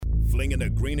Slinging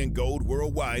the green and gold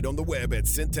worldwide on the web at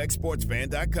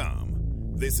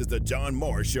syntechsportsfan.com. This is the John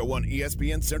Morris Show on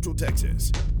ESPN Central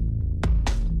Texas.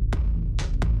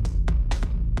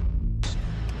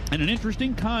 And an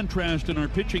interesting contrast in our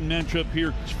pitching matchup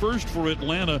here. First for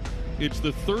Atlanta, it's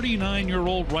the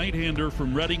 39-year-old right-hander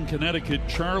from Redding, Connecticut,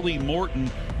 Charlie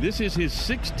Morton. This is his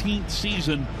 16th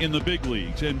season in the big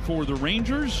leagues. And for the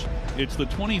Rangers, it's the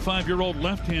 25-year-old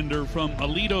left-hander from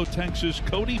Aledo, Texas,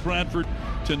 Cody Bradford,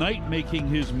 tonight making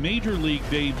his major league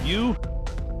debut.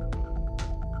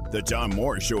 The John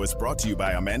Morris Show is brought to you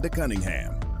by Amanda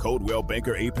Cunningham, Coldwell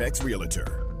Banker Apex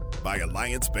Realtor, by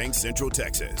Alliance Bank Central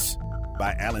Texas,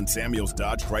 by Allen Samuels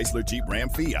Dodge Chrysler Jeep Ram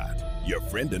Fiat, your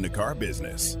friend in the car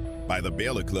business, by the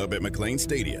Baylor Club at McLean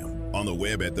Stadium, on the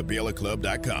web at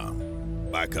thebaylorclub.com,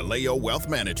 by Kaleo Wealth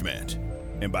Management,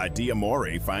 and by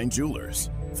Diamore Fine Jewelers,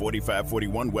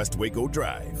 4541 West Waco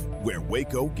Drive, where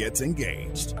Waco gets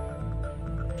engaged.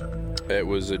 It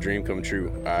was a dream come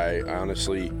true. I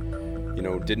honestly,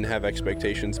 didn't have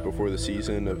expectations before the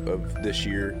season of this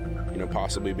year,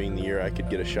 possibly being the year I could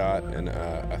get a shot, and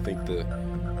I think the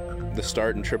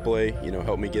start in AAA,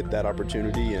 helped me get that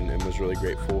opportunity, and was really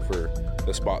grateful for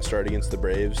the spot start against the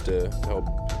Braves to help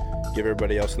give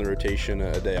everybody else in the rotation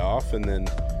a day off, and then,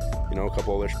 a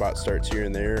couple other spot starts here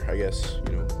and there. I guess,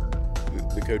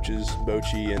 the coaches,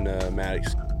 Bochy and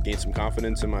Maddox, gained some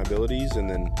confidence in my abilities, and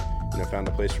then, found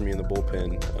a place for me in the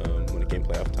bullpen when it came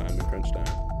playoff time and crunch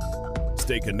time.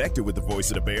 Stay connected with the Voice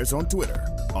of the Bears on Twitter,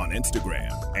 on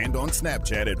Instagram, and on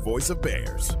Snapchat at Voice of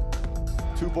Bears.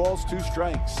 2 balls, 2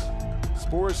 strikes.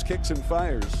 Spores kicks and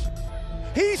fires.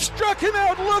 He struck him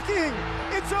out looking.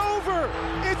 It's over.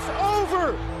 It's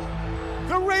over.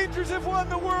 The Rangers have won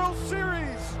the World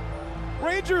Series.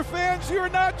 Ranger fans, you're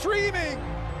not dreaming.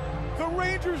 The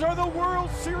Rangers are the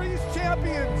World Series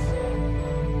champions.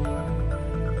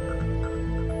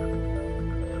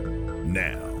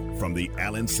 Now, from the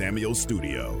Allen Samuels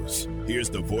Studios, here's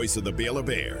the voice of the Baylor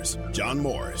Bears, John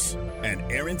Morris, and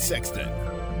Aaron Sexton.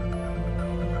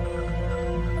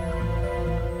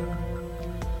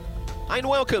 Hi, and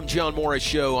welcome, John Morris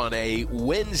Show on a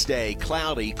Wednesday,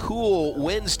 cloudy, cool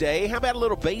Wednesday. How about a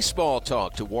little baseball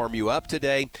talk to warm you up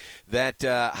today? That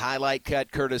highlight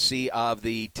cut courtesy of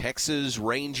the Texas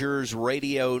Rangers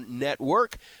Radio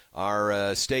Network,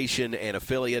 our station and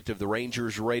affiliate of the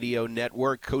Rangers Radio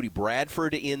Network. Cody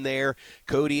Bradford in there.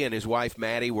 Cody and his wife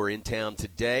Maddie were in town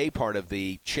today, part of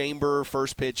the Chamber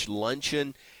First Pitch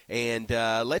Luncheon. And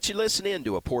let you listen in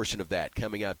to a portion of that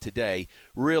coming up today.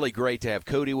 Really great to have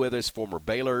Cody with us, former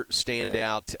Baylor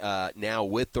standout, now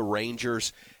with the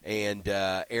Rangers. And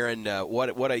Aaron, what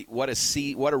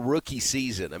a rookie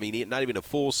season. I mean, not even a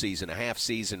full season, a half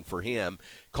season for him.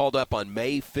 Called up on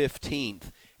May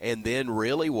 15th, and then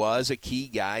really was a key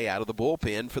guy out of the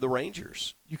bullpen for the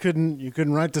Rangers. You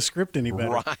couldn't write the script any better.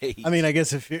 Right. I mean, I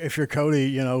guess if you're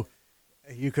Cody,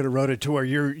 you could have wrote it to where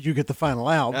you get the final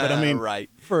out. But, I mean, right.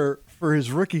 for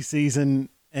his rookie season,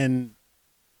 and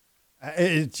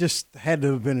it just had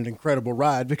to have been an incredible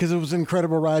ride, because it was an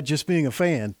incredible ride just being a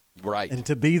fan. Right. And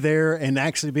to be there and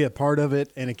actually be a part of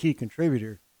it and a key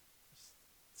contributor,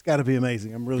 it's got to be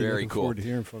amazing. I'm really looking forward to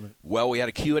hearing from it. Well, we had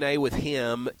a Q&A with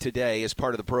him today as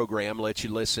part of the program. Let you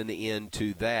listen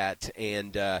into that.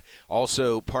 And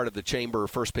also part of the Chamber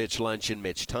First Pitch Luncheon,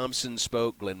 Mitch Thompson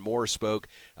spoke, Glenn Moore spoke,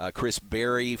 Chris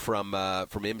Berry from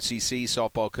MCC,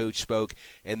 softball coach, spoke,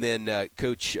 and then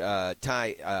Coach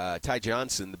Ty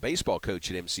Johnson, the baseball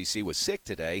coach at MCC, was sick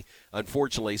today,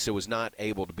 unfortunately, so was not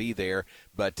able to be there.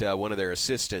 But one of their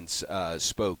assistants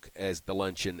spoke as the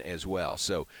luncheon as well.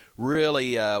 So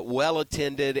really well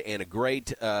attended and a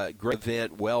great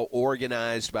event, well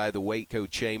organized by the Waco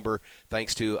Chamber.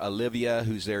 Thanks to Olivia,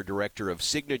 who's their director of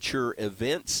signature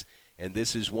events, and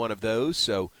this is one of those.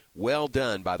 So well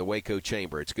done by the Waco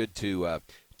Chamber. It's good to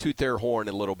toot their horn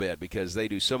a little bit, because they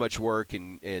do so much work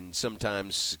and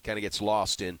sometimes kind of gets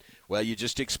lost in, well, you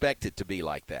just expect it to be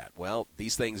like that. Well,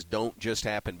 these things don't just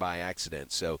happen by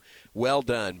accident. So well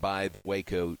done by the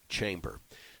Waco Chamber.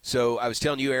 So I was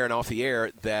telling you, Aaron, off the air,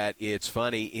 that it's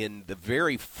funny, in the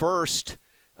very start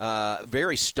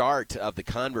of the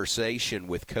conversation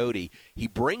with Cody, he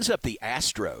brings up the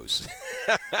Astros.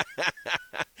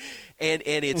 And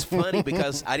it's funny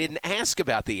because I didn't ask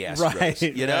about the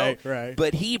Astros, Right.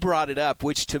 But he brought it up,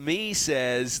 which to me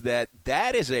says that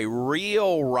is a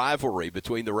real rivalry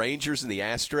between the Rangers and the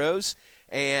Astros.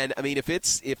 And I mean, if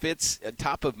it's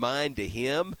top of mind to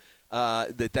him,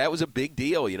 that was a big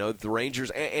deal, the Rangers,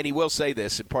 and he will say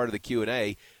this in part of the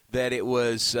Q&A, that it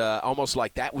was almost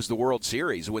like that was the World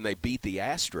Series when they beat the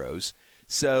Astros.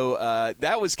 So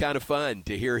that was kind of fun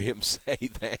to hear him say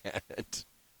that.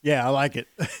 Yeah, I like it.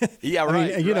 Yeah, I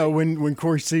right. mean, you know, when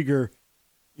Corey Seager,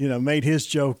 you know, made his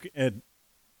joke at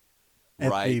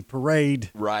the parade,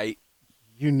 right?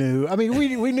 You knew. I mean,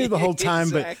 we knew the whole time,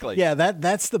 exactly. But yeah,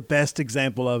 that's the best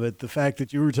example of it. The fact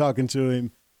that you were talking to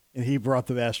him and he brought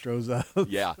the Astros up.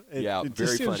 Yeah, it very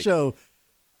just funny. Show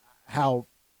how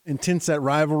intense that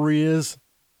rivalry is,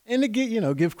 and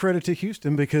to give credit to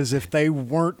Houston, because if they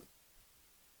weren't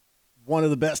one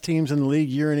of the best teams in the league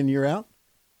year in and year out,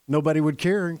 nobody would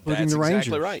care, including That's the Rangers.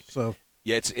 Exactly right. So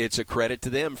yeah, it's a credit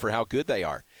to them for how good they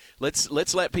are. Let's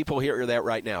let people hear that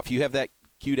right now. If you have that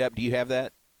queued up, do you have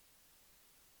that?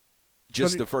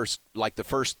 Just the first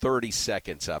 30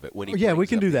 seconds of it when he we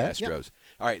can up do the that. Astros. Yep.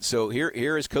 All right, so here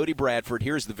is Cody Bradford.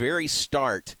 Here's the very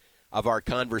start of our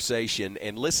conversation,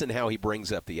 and listen how he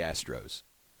brings up the Astros.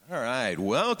 All right,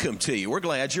 welcome to you. We're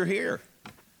glad you're here.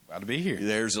 Glad to be here.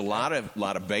 There's a lot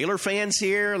of Baylor fans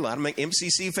here, a lot of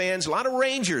MCC fans, a lot of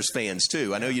Rangers fans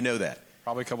too. I know you know that.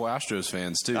 Probably a couple Astros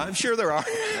fans too. I'm sure there are.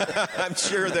 I'm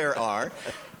sure there are.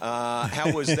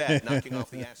 How was that, knocking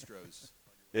off the Astros?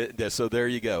 So there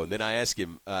you go. And then I asked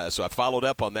him, so I followed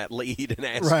up on that lead and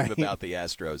asked him about the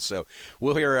Astros. So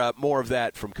we'll hear more of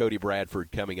that from Cody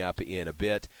Bradford coming up in a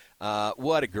bit.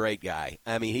 What a great guy.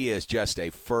 I mean, he is just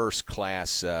a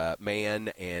first-class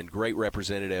man and great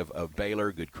representative of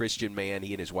Baylor, good Christian man.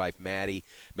 He and his wife, Maddie.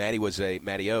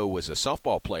 Maddie O was a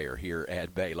softball player here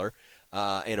at Baylor.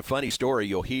 And a funny story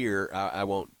you'll hear, I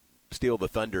won't steal the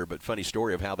thunder, but funny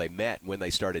story of how they met and when they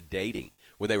started dating.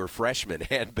 When they were freshmen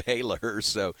at Baylor.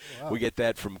 So we get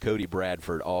that from Cody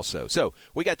Bradford also. So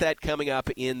we got that coming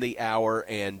up in the hour,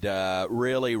 and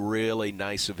really, really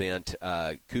nice event.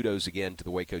 Kudos again to the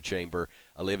Waco Chamber,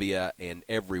 Olivia, and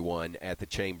everyone at the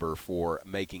Chamber for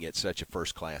making it such a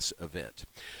first-class event.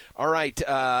 All right,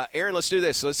 Aaron, let's do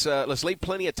this. Let's leave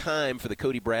plenty of time for the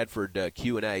Cody Bradford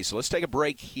Q&A. So let's take a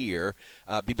break here.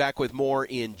 Be back with more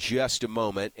in just a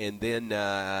moment, and then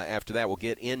after that we'll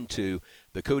get into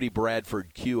the Cody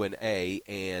Bradford Q&A,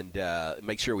 and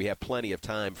make sure we have plenty of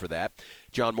time for that.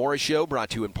 John Morris Show brought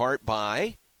to you in part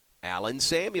by Allen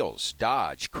Samuels,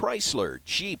 Dodge, Chrysler,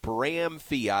 Jeep, Ram,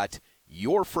 Fiat,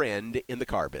 your friend in the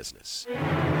car business.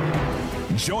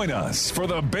 Join us for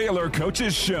the Baylor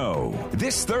Coaches Show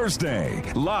this Thursday,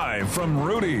 live from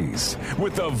Rudy's,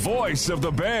 with the voice of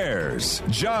the Bears,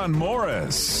 John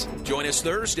Morris. Join us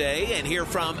Thursday and hear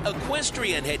from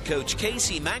equestrian head coach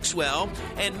Casey Maxwell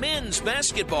and men's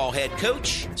basketball head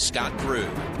coach Scott Drew.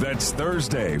 That's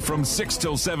Thursday from 6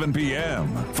 till 7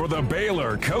 p.m. for the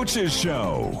Baylor Coaches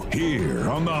Show, here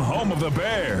on the home of the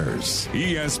Bears,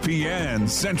 ESPN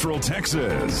Central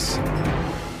Texas.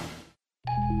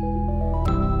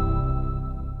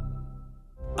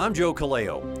 I'm Joe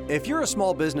Kaleo. If you're a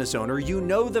small business owner, you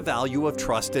know the value of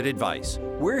trusted advice.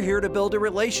 We're here to build a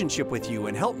relationship with you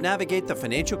and help navigate the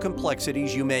financial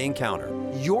complexities you may encounter.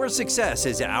 Your success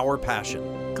is our passion.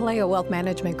 Kaleo Wealth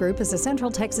Management Group is a Central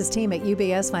Texas team at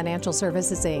UBS Financial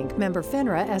Services, Inc., member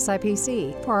FINRA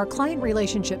SIPC. For our client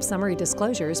relationship summary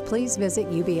disclosures, please visit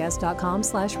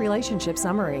ubs.com/relationship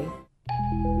summary.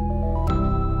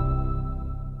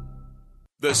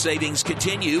 The savings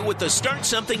continue with the Start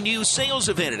Something New sales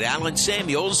event at Allen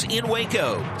Samuels in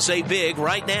Waco. Save big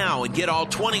right now and get all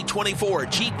 2024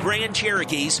 Jeep Grand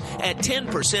Cherokees at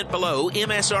 10% below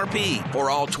MSRP,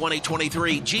 or all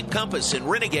 2023 Jeep Compass and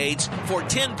Renegades for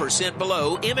 10%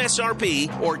 below MSRP,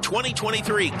 or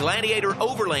 2023 Gladiator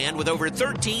Overland with over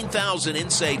 $13,000 in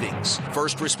savings.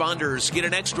 First responders get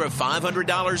an extra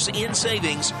 $500 in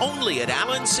savings only at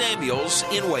Allen Samuels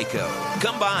in Waco.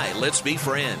 Come by, let's be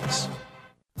friends.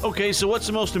 Okay, so what's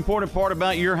the most important part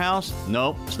about your house?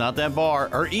 Nope, it's not that bar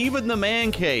or even the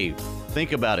man cave.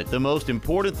 Think about it. The most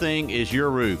important thing is your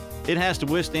roof. It has to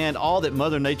withstand all that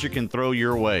Mother Nature can throw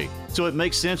your way. So it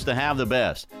makes sense to have the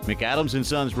best. McAdams &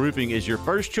 Sons Roofing is your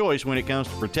first choice when it comes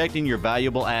to protecting your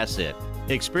valuable asset.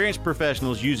 Experienced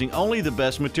professionals using only the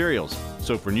best materials.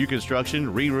 So for new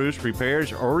construction, re-roofs,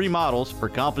 repairs, or remodels for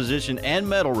composition and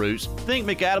metal roofs, think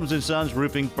McAdams & Sons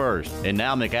Roofing first. And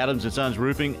now McAdams & Sons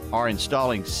Roofing are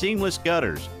installing seamless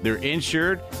gutters. They're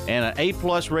insured and an A+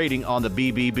 rating on the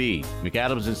BBB.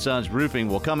 McAdams & Sons Roofing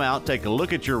will come out, take a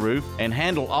look at your roof, and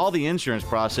handle all the insurance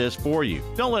process for you.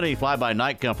 Don't let any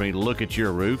fly-by-night company look at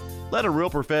your roof. Let a real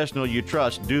professional you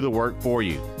trust do the work for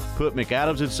you. Put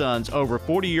McAdams & Sons over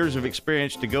 40 years of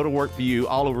experience to go to work for you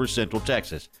all over Central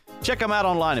Texas. Check them out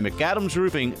online at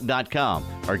McAdamsRoofing.com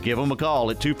or give them a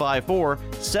call at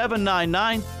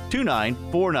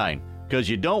 254-799-2949, because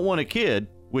you don't want a kid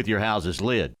with your house's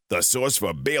lid. The source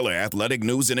for Baylor athletic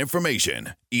news and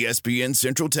information, ESPN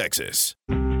Central Texas.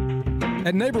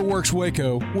 At NeighborWorks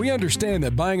Waco, we understand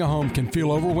that buying a home can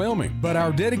feel overwhelming, but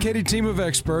our dedicated team of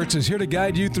experts is here to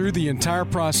guide you through the entire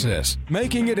process,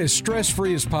 making it as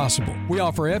stress-free as possible. We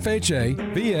offer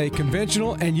FHA, VA,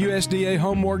 conventional, and USDA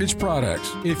home mortgage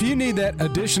products. If you need that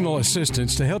additional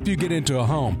assistance to help you get into a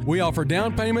home, we offer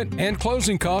down payment and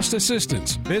closing cost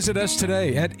assistance. Visit us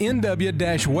today at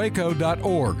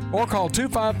nw-waco.org or call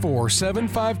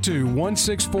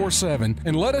 254-752-1647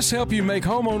 and let us help you make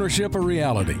home ownership a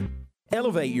reality.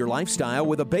 Elevate your lifestyle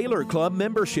with a Baylor Club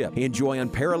membership. Enjoy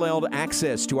unparalleled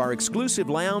access to our exclusive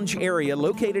lounge area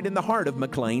located in the heart of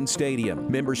McLean Stadium.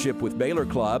 Membership with Baylor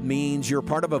Club means you're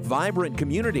part of a vibrant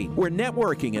community where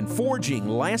networking and forging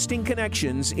lasting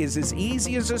connections is as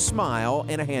easy as a smile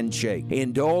and a handshake.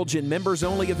 Indulge in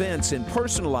members-only events and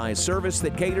personalized service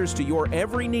that caters to your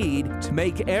every need to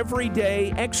make every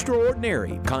day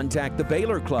extraordinary. Contact the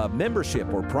Baylor Club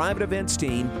membership or private events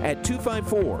team at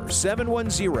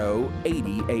 254-710-8080.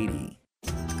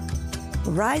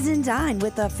 Rise and dine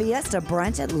with a Fiesta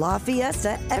brunch at La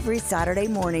Fiesta every Saturday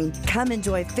morning. Come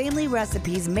enjoy family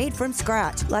recipes made from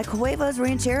scratch like huevos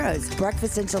rancheros,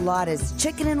 breakfast enchiladas,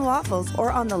 chicken and waffles,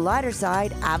 or on the lighter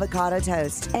side, avocado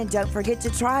toast. And don't forget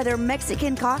to try their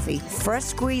Mexican coffee, fresh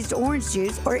squeezed orange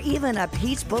juice, or even a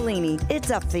peach Bellini. It's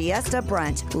a Fiesta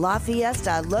brunch. La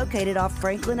Fiesta, located off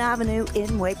Franklin Avenue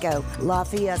in Waco. La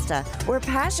Fiesta, where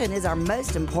passion is our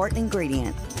most important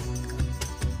ingredient.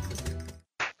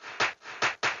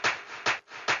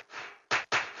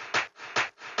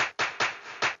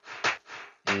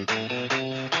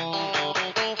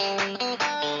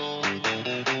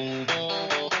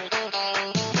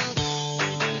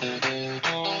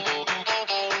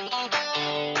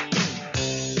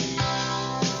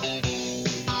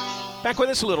 Back with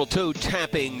us, a little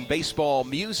toe-tapping baseball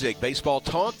music, baseball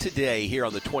talk today here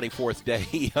on the 24th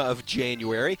day of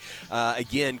January.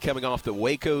 Again, coming off the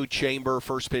Waco Chamber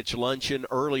First Pitch Luncheon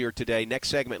earlier today. Next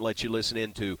segment lets you listen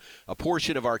into a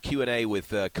portion of our Q&A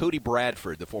with Cody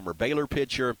Bradford, the former Baylor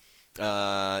pitcher,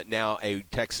 now a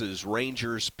Texas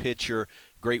Rangers pitcher.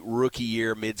 Great rookie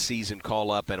year, midseason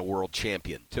call-up, and a world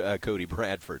champion, Cody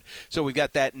Bradford. So we've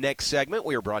got that next segment.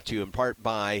 We are brought to you in part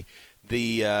by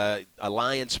the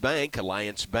Alliance Bank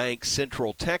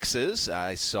Central Texas.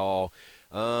 I saw,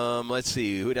 let's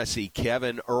see, who did I see?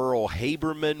 Kevin Earl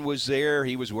Haberman was there.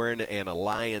 He was wearing an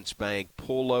Alliance Bank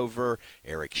pullover.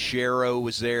 Eric Sharrow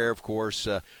was there, of course,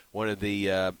 one of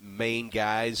the main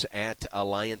guys at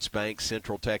Alliance Bank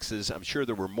Central Texas. I'm sure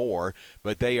there were more,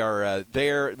 but they are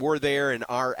were there and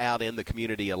are out in the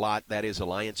community a lot. That is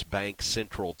Alliance Bank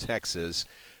Central Texas.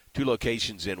 2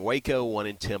 locations in Waco, 1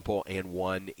 in Temple, and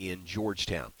 1 in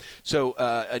Georgetown. So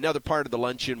another part of the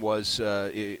luncheon was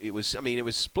it was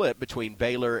split between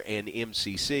Baylor and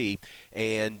MCC,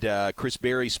 and Chris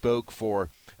Berry spoke for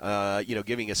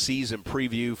giving a season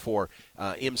preview for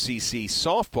MCC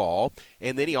softball,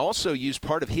 and then he also used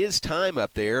part of his time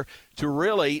up there to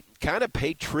really kind of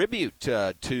pay tribute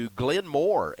to Glenn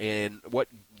Moore and what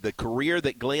the career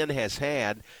that Glenn has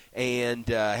had and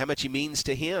how much he means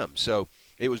to him. So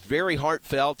it was very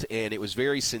heartfelt, and it was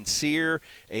very sincere,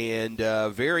 and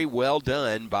very well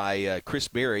done by Chris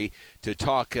Berry to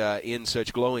talk in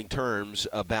such glowing terms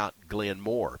about Glenn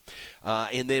Moore.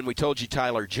 And then we told you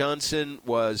Tyler Johnson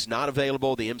was not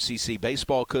available, the MCC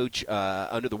baseball coach,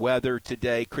 under the weather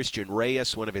today. Christian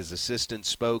Reyes, one of his assistants,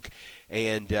 spoke,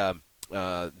 and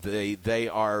they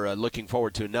are looking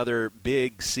forward to another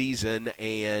big season.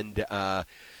 And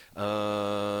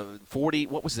 40,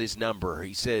 what was his number?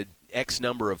 He said X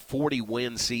number of 40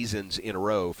 win seasons in a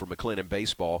row for McLennan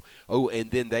baseball. Oh,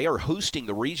 and then they are hosting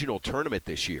the regional tournament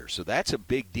this year, so that's a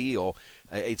big deal.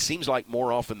 It seems like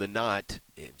more often than not,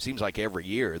 it seems like every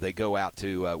year they go out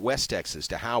to West Texas,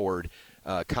 to Howard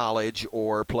College,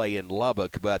 or play in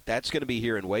Lubbock, but that's going to be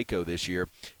here in Waco this year,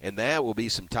 and that will be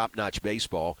some top-notch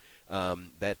baseball.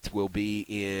 That will be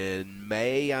in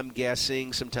May, I'm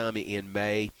guessing, sometime in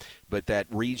May. But that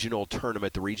regional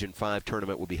tournament, the Region 5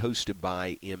 tournament, will be hosted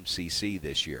by MCC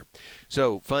this year.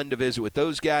 So fun to visit with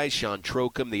those guys. Sean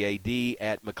Trokum, the AD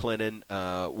at McLennan,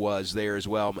 was there as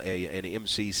well, an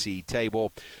MCC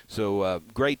table. So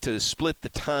great to split the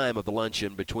time of the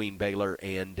luncheon between Baylor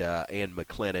and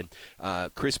McLennan.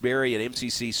 Chris Berry and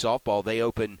MCC softball, they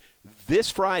open this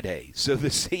Friday, so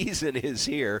the season is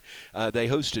here. They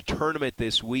host a tournament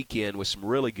this weekend with some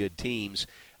really good teams.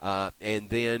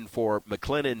 And then for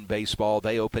McLennan baseball,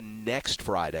 they open next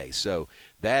Friday. So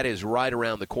that is right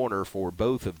around the corner for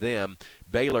both of them.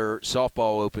 Baylor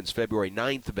softball opens February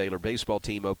 9th. The Baylor baseball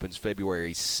team opens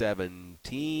February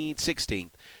 16th.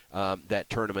 That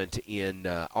tournament in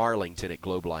Arlington at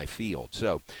Globe Life Field.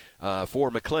 So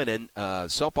for McLennan,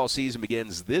 softball season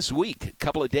begins this week, a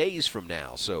couple of days from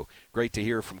now. So great to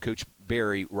hear from Coach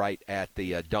Berry right at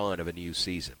the dawn of a new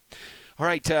season. All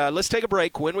right, let's take a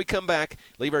break. When we come back,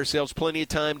 leave ourselves plenty of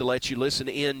time to let you listen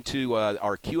in to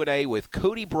our Q&A with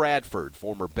Cody Bradford,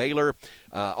 former Baylor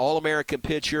All-American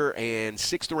pitcher and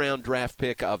sixth-round draft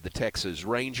pick of the Texas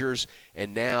Rangers,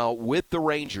 and now with the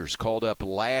Rangers, called up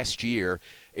last year.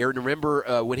 Aaron,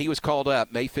 remember when he was called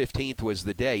up, May 15th was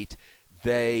the date.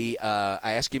 I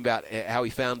asked him about how he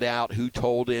found out, who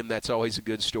told him. That's always a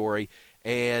good story.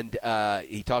 And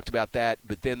he talked about that,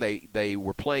 but then they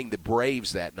were playing the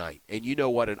Braves that night. And you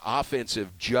know what an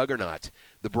offensive juggernaut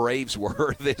the Braves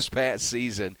were this past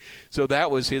season. So that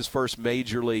was his first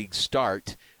major league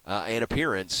start and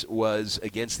appearance was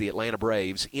against the Atlanta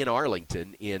Braves in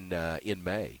Arlington in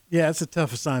May. Yeah, it's a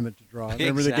tough assignment to draw. I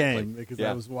remember the game because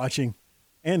I was watching,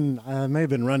 and I may have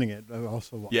been running it. I was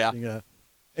also watching. Yeah.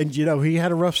 And, you know, he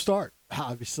had a rough start,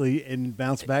 obviously, and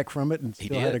bounced back from it and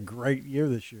still had a great year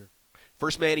this year.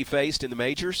 First man he faced in the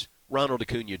majors, Ronald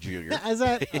Acuna Jr. Is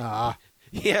that?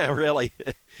 Yeah, really.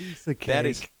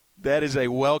 That is a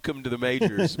welcome to the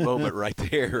majors moment right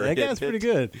there. That guy's pretty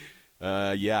good.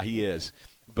 Yeah, he is.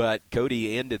 But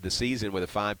Cody ended the season with a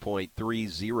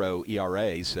 5.30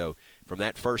 ERA. So from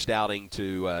that first outing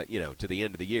to to the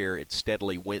end of the year, it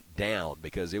steadily went down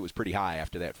because it was pretty high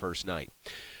after that first night.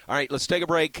 All right, let's take a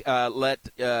break.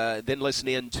 Then listen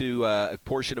in to a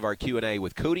portion of our Q&A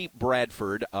with Cody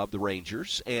Bradford of the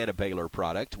Rangers and a Baylor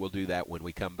product. We'll do that when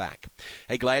we come back.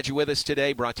 Hey, glad you're with us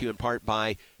today. Brought to you in part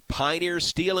by Pioneer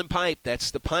Steel and Pipe.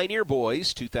 That's the Pioneer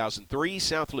Boys, 2003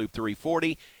 South Loop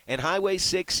 340 and Highway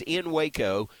 6 in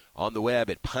Waco. On the web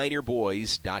at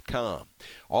pioneerboys.com.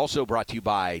 Also brought to you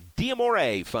by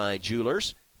D'Amore Fine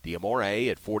Jewelers. D'Amore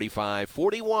at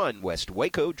 4541 West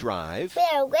Waco Drive.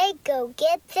 Where Waco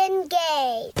gets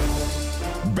engaged.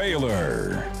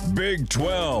 Baylor, Big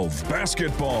 12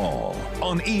 basketball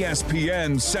on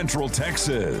ESPN Central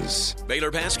Texas.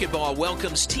 Baylor basketball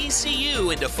welcomes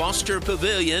TCU into Foster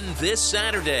Pavilion this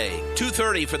Saturday.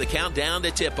 2:30 for the countdown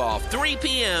to tip-off. 3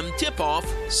 p.m. tip-off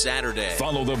Saturday.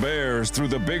 Follow the Bears through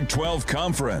the Big 12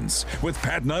 Conference with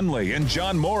Pat Nunley and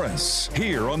John Morris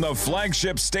here on the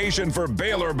flagship station for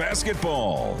Baylor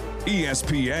basketball,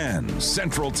 ESPN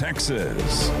Central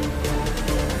Texas.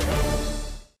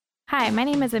 Hi, my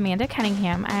name is Amanda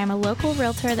Cunningham. I am a local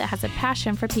realtor that has a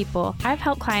passion for people. I've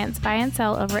helped clients buy and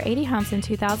sell over 80 homes in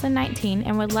 2019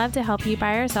 and would love to help you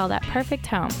buy or sell that perfect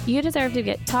home. You deserve to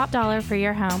get top dollar for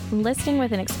your home. Listing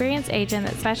with an experienced agent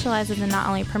that specializes in not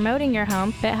only promoting your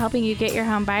home, but helping you get your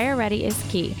home buyer ready is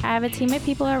key. I have a team of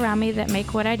people around me that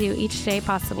make what I do each day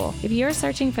possible. If you are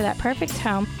searching for that perfect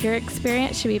home, your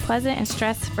experience should be pleasant and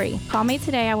stress-free. Call me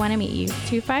today. I want to meet you.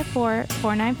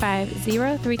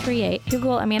 254-495-0338.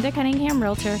 Google Amanda Cunningham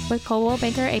Realtor with Coldwell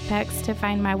Banker Apex to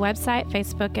find my website,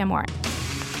 Facebook, and more.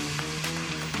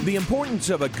 The importance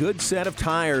of a good set of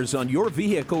tires on your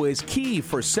vehicle is key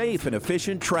for safe and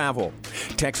efficient travel.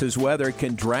 Texas weather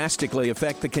can drastically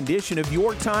affect the condition of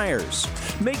your tires.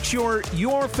 Make sure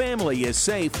your family is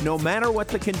safe no matter what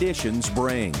the conditions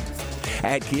bring.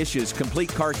 At Kish's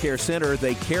Complete Car Care Center,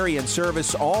 they carry and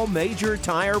service all major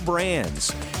tire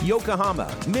brands: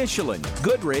 Yokohama, Michelin,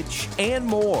 Goodrich, and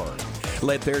more.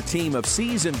 Let their team of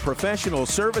seasoned professional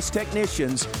service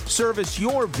technicians service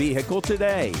your vehicle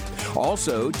today.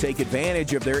 Also, take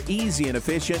advantage of their easy and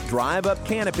efficient drive-up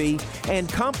canopy and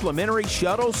complimentary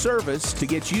shuttle service to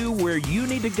get you where you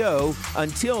need to go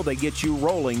until they get you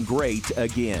rolling great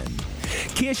again.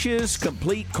 Kish's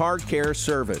Complete Car Care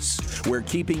Service, where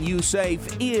keeping you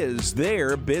safe is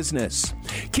their business.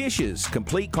 Kish's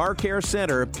Complete Car Care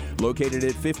Center, located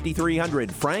at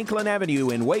 5300 Franklin Avenue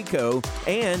in Waco,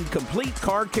 and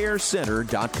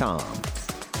CompleteCarCareCenter.com.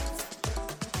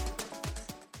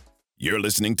 You're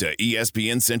listening to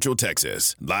ESPN Central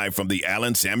Texas, live from the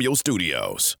Allen Samuel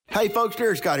Studios. Hey folks,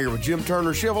 Derek Scott here with Jim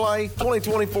Turner Chevrolet.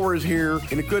 2024 is here,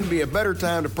 and it couldn't be a better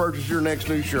time to purchase your next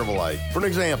new Chevrolet. For an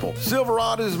example,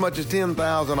 Silverado is as much as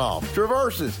 $10,000 off,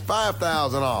 Traverse is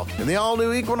 $5,000 off, and the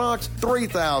all-new Equinox,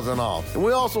 $3,000 off. And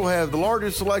we also have the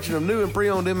largest selection of new and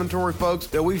pre-owned inventory, folks,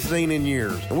 that we've seen in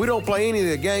years. And we don't play any of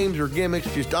the games or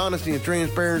gimmicks, just honesty and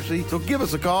transparency. So give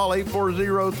us a call,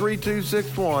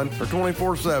 840-3261 or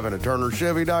 24/7 at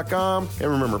TurnerChevy.com. And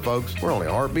remember, folks, we're only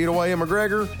a heartbeat away in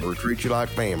McGregor, or treat you like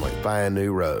family. Find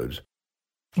new roads.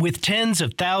 With tens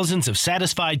of thousands of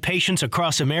satisfied patients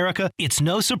across America, it's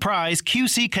no surprise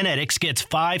QC Kinetics gets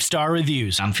 5-star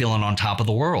reviews. I'm feeling on top of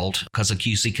the world because of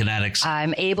QC Kinetics.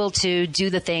 I'm able to do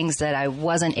the things that I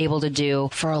wasn't able to do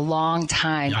for a long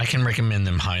time. I can recommend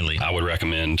them highly. I would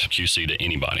recommend QC to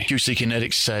anybody. QC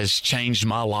Kinetics has changed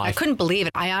my life. I couldn't believe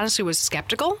it. I honestly was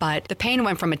skeptical, but the pain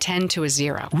went from a 10 to a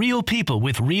 0. Real people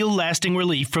with real lasting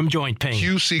relief from joint pain.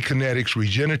 QC Kinetics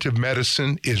Regenerative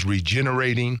Medicine is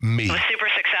regenerating me. It was super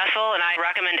successful, and I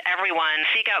recommend everyone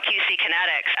seek out QC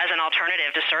Kinetics as an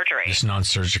alternative to surgery. This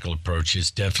non-surgical approach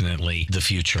is definitely the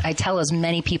future. I tell as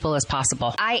many people as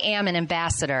possible. I am an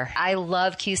ambassador. I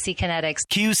love QC Kinetics.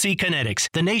 QC Kinetics,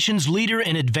 the nation's leader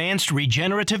in advanced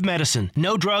regenerative medicine.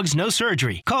 No drugs, no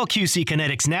surgery. Call QC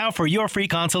Kinetics now for your free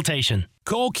consultation.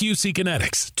 Call QC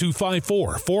Kinetics,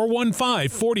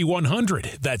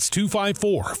 254-415-4100. That's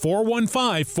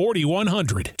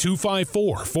 254-415-4100.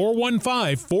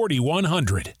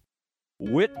 254-415-4100.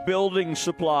 Witt Building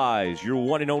Supplies, your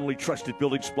one and only trusted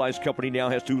building supplies company, now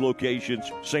has 2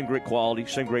 locations. Same great quality,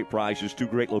 same great prices, 2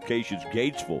 great locations,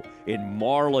 Gatesville and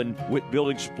Marlin. Witt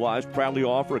Building Supplies proudly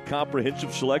offer a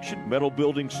comprehensive selection of metal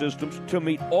building systems to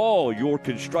meet all your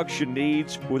construction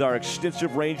needs. With our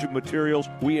extensive range of materials,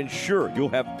 we ensure you'll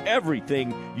have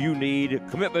everything you need.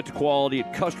 Commitment to quality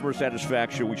and customer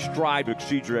satisfaction, we strive to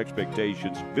exceed your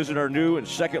expectations. Visit our new and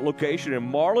second location in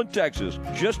Marlin, Texas,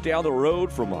 just down the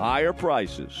road from higher prices.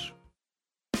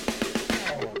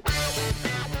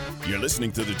 You're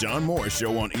listening to The John Morris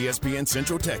Show on ESPN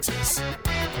Central Texas.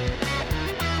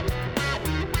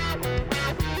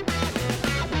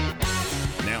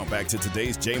 Now back to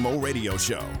today's JMO Radio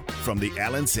Show from the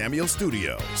Allen Samuel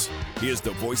Studios. Here's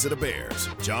the voice of the Bears,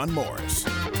 John Morris.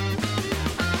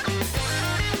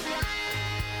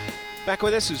 Back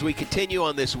with us as we continue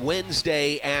on this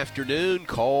Wednesday afternoon.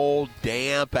 Cold,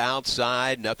 damp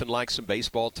outside. Nothing like some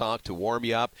baseball talk to warm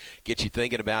you up, get you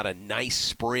thinking about a nice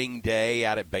spring day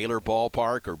out at Baylor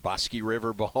Ballpark or Bosque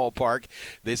River Ballpark.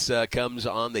 This comes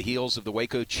on the heels of the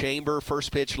Waco Chamber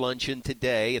first pitch luncheon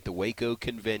today at the Waco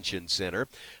Convention Center.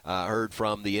 Heard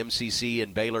from the MCC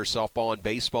and Baylor softball and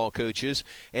baseball coaches.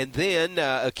 And then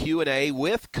a Q&A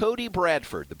with Cody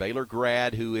Bradford, the Baylor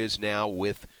grad who is now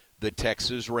with the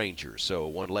Texas Rangers. So I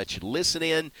want to let you listen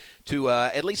in to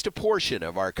at least a portion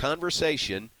of our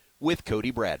conversation with Cody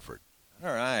Bradford.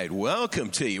 All right, welcome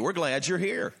to you. We're glad you're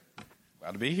here.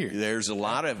 Glad to be here. There's a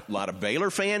lot of Baylor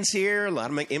fans here, a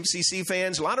lot of MCC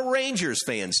fans, a lot of Rangers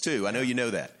fans too. I know you know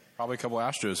that. Probably a couple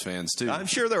Astros fans too. I'm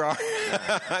sure there are.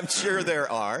 I'm sure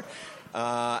there are.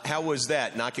 How was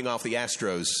that, knocking off the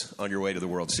Astros on your way to the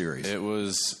World Series? It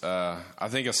was, I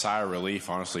think, a sigh of relief,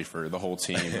 honestly, for the whole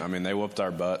team. I mean, they whooped our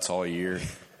butts all year,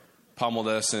 pummeled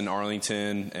us in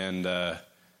Arlington, and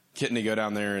getting to go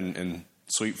down there and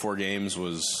sweep 4 games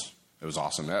was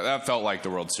awesome. That felt like the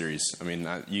World Series. I mean,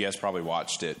 you guys probably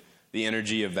watched it. The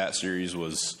energy of that series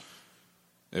was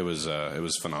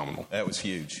phenomenal. That was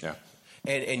huge. Yeah.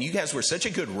 And you guys were such a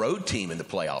good road team in the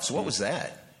playoffs. What was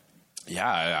that?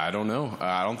 Yeah, I don't know.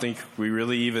 I don't think we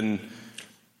really even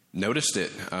noticed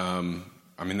it. I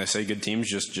mean, they say good teams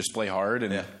just play hard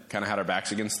and kind of had our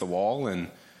backs against the wall. And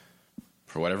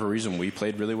for whatever reason, we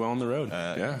played really well on the road.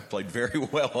 Played very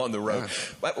well on the road.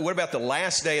 But what about the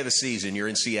last day of the season? You're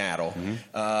in Seattle.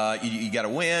 Mm-hmm. You got to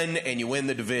win, and you win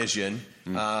the division.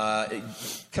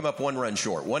 Mm-hmm. Come up 1 run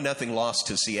short. 1-0 loss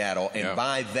to Seattle. And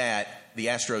by that, the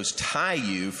Astros tie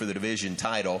you for the division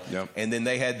title, and then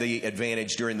they had the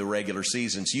advantage during the regular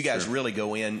season. So you guys really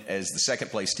go in as the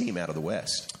second-place team out of the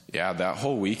West. Yeah, that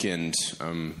whole weekend,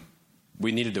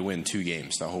 we needed to win 2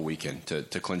 games that whole weekend to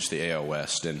clinch the AL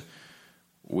West. And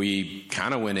we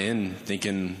kind of went in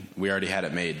thinking we already had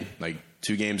it made. Like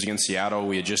 2 games against Seattle.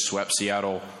 We had just swept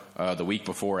Seattle the week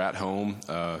before at home,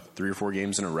 3 or 4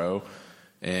 games in a row.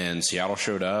 And Seattle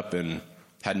showed up and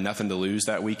had nothing to lose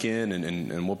that weekend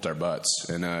and whooped our butts.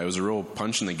 And it was a real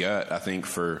punch in the gut, I think,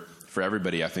 for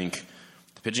everybody. I think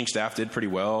the pitching staff did pretty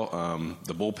well.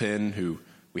 The bullpen, who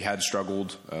we had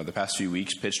struggled the past few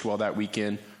weeks, pitched well that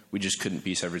weekend. We just couldn't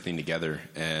piece everything together.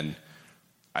 And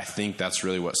I think that's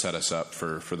really what set us up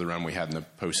for the run we had in the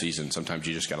postseason. Sometimes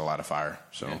you just got a lot of fire.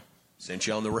 So. Yeah. Sent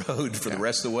you on the road for the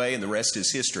rest of the way, and the rest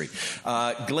is history.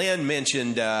 Glenn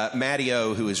mentioned Maddie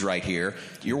O, who is right here.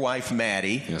 Your wife,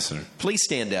 Maddie. Yes, sir. Please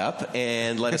stand up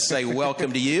and let us say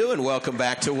welcome to you and welcome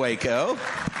back to Waco.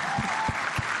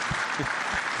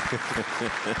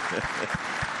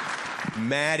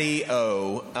 Maddie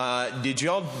O. Did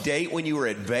y'all date when you were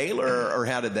at Baylor, or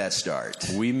how did that start?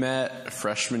 We met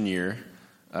freshman year.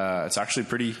 It's actually a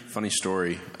pretty funny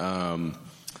story. The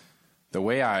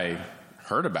way I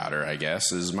heard about her, I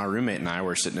guess, is my roommate and I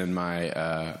were sitting in my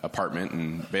apartment,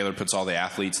 and Baylor puts all the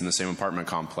athletes in the same apartment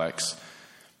complex.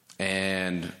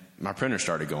 And my printer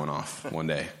started going off one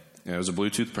day. And it was a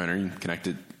Bluetooth printer. You connect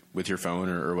it with your phone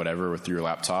or whatever, with your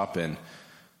laptop, and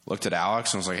looked at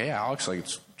Alex and was like, hey, Alex, like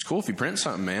it's cool if you print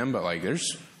something, man, but like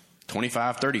there's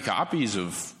 25, 30 copies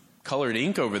of colored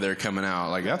ink over there coming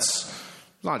out. Like that's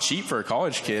not cheap for a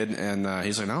college kid. And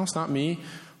he's like, no, it's not me.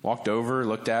 Walked over,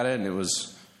 looked at it, and it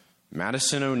was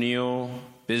Madison O'Neal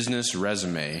business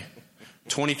resume.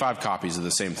 25 copies of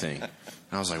the same thing. And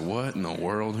I was like, what in the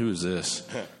world? Who is this?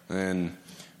 And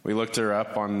we looked her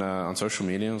up on social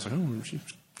media. I was like, oh, she's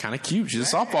kind of cute.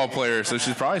 She's a softball player, so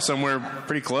she's probably somewhere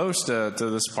pretty close to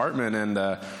this apartment. And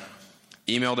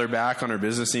emailed her back on her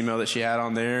business email that she had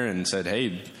on there and said,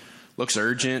 hey, looks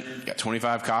urgent. Got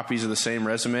 25 copies of the same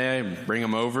resume. Bring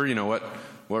them over. You know,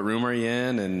 what room are you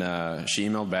in? And she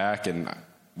emailed back, and I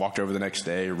walked over the next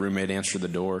day. Her roommate answered the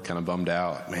door, kind of bummed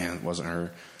out. Man, it wasn't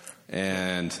her.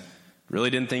 And really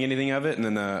didn't think anything of it. And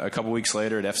then a couple weeks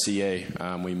later at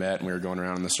FCA, we met, and we were going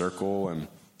around in the circle and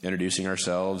introducing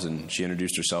ourselves. And she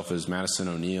introduced herself as Madison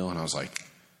O'Neal. And I was like,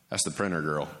 that's the printer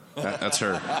girl. That's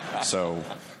her. So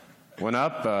went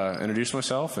up, introduced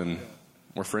myself, and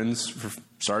we're friends.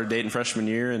 Started dating freshman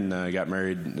year and got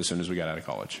married as soon as we got out of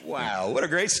college. Wow, what a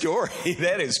great story.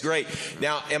 That is great.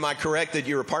 Now, am I correct that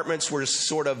your apartments were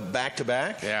sort of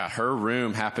back-to-back? Yeah, her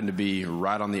room happened to be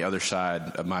right on the other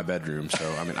side of my bedroom.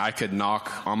 So, I mean, I could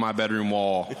knock on my bedroom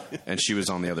wall, and she was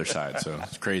on the other side. So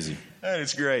it's crazy. That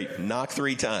is great. Knock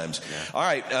 3 times. Yeah. All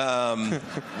right.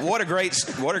 What a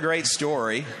great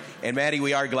story. And Maddie,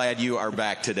 we are glad you are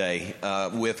back today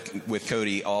with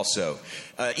Cody also.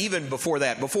 Even before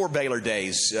that, before Baylor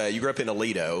days, you grew up in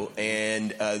Aledo,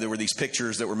 and there were these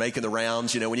pictures that were making the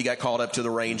rounds, you know, when you got called up to the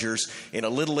Rangers in a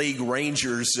Little League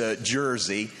Rangers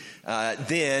jersey.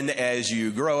 Then as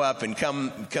you grow up and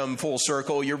come full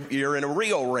circle, you're in a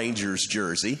real Rangers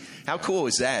jersey. How cool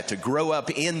is that, to grow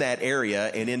up in that area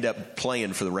and end up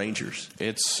playing for the Rangers?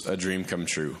 It's a dream come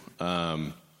true.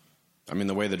 I mean,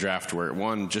 the way the draft worked,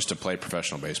 one, just to play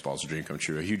professional baseball is a dream come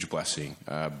true, a huge blessing.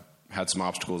 Had some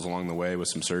obstacles along the way with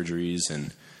some surgeries,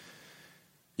 and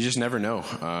you just never know.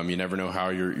 You never know how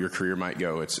your career might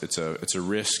go. It's a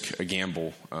risk, a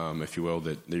gamble, if you will,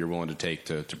 that you're willing to take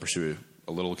to pursue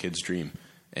a little kid's dream.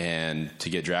 And to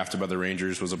get drafted by the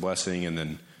Rangers was a blessing, and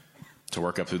then to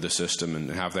work up through the system and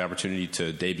have the opportunity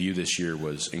to debut this year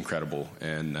was incredible.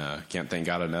 And can't thank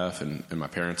God enough and my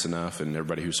parents enough and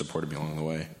everybody who supported me along the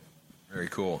way. Very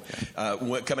cool.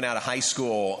 Coming out of high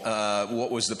school,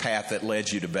 what was the path that led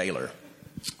you to Baylor?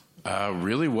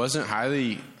 Really wasn't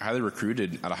highly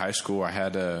recruited out of high school. I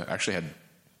had actually had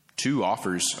 2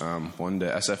 offers, one to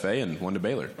SFA and one to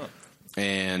Baylor. Huh.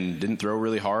 And didn't throw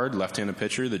really hard, left-handed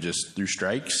pitcher that just threw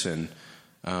strikes. And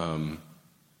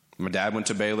my dad went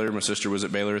to Baylor. My sister was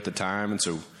at Baylor at the time, and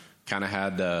so kind of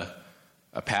had a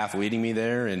path leading me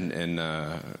there, and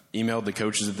emailed the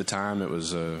coaches at the time. It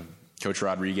was Coach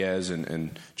Rodriguez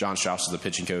and John Strauss is the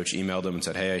pitching coach. Emailed them and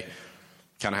said, hey,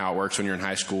 kind of how it works when you're in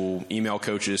high school. Email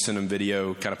coaches, send them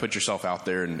video, kind of put yourself out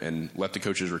there and let the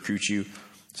coaches recruit you.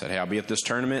 Said, hey, I'll be at this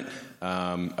tournament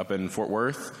up in Fort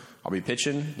Worth. I'll be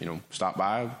pitching, stop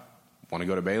by, want to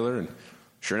go to Baylor. And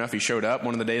sure enough, he showed up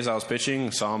one of the days I was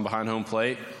pitching, saw him behind home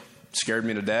plate, scared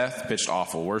me to death, pitched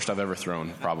awful, worst I've ever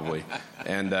thrown, probably.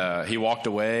 And he walked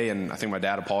away, and I think my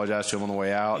dad apologized to him on the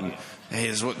way out. And, hey,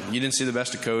 you didn't see the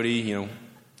best of Cody,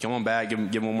 come on back, give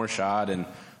him one more shot. And I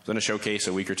was in a showcase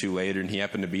a week or 2 later, and he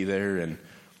happened to be there and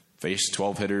faced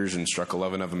 12 hitters and struck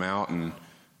 11 of them out and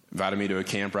invited me to a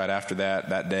camp right after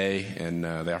that day, and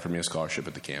they offered me a scholarship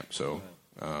at the camp. So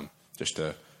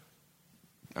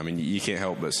you can't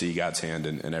help but see God's hand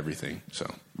in everything. So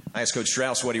I asked Coach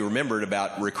Strauss what he remembered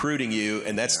about recruiting you,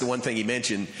 and that's the one thing he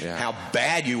mentioned, how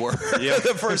bad you were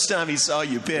the first time he saw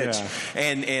you pitch. Yeah.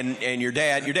 And your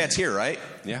dad's here, right?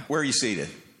 Yeah. Where are you seated?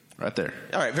 Right there.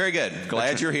 All right, very good.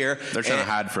 Glad you're here. They're trying to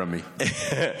hide from me.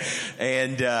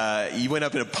 And you went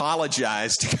up and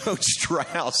apologized to Coach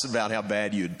Strauss about how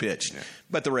bad you had pitched. Yeah.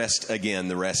 But the rest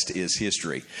is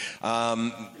history.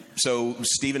 So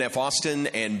Stephen F. Austin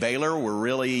and Baylor were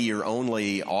really your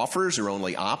only offers or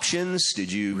only options?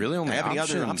 Did you really only have any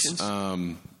other options?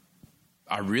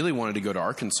 I really wanted to go to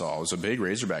Arkansas. I was a big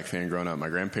Razorback fan growing up. My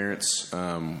grandparents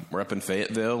were up in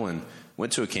Fayetteville and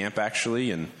went to a camp, actually,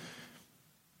 and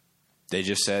they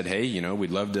just said, hey,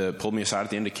 we'd love to pull me aside at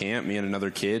the end of camp, me and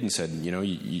another kid, and said,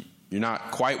 you're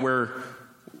not quite where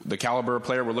the caliber of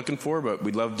player we're looking for, but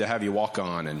we'd love to have you walk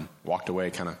on. And walked away,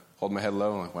 kind of holding my head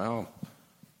low. I'm like, well,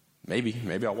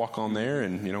 maybe I'll walk on there.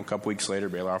 And, a couple weeks later,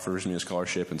 Baylor offers me a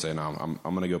scholarship and say, no, I'm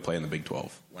going to go play in the Big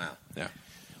 12. Wow. Yeah.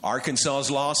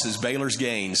 Arkansas's loss is Baylor's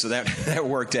gain, so that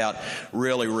worked out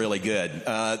really, really good.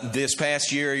 This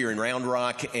past year, you're in Round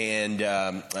Rock, and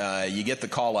you get the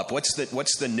call up. What's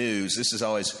the news? This is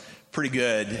always pretty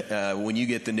good when you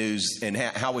get the news, and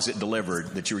how was it delivered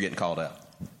that you were getting called up?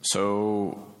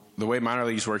 So the way minor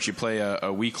leagues works, you play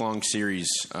a week-long series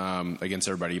against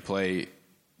everybody. You play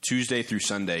Tuesday through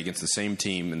Sunday against the same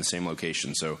team in the same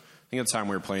location. So I think at the time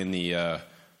we were playing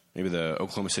maybe the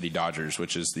Oklahoma City Dodgers,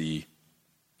 which is the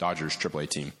Dodgers AAA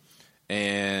team.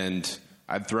 And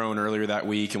I'd thrown earlier that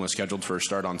week and was scheduled for a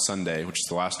start on Sunday, which is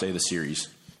the last day of the series.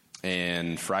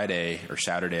 And Friday or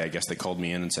Saturday, I guess they called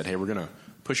me in and said, hey, we're going to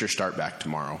push your start back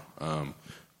tomorrow.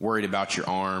 Worried about your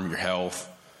arm, your health.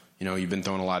 You've been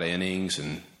throwing a lot of innings.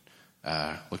 And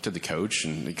looked at the coach,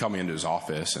 and he called me into his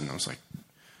office, and I was like,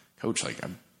 Coach, I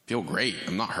feel great.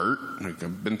 I'm not hurt.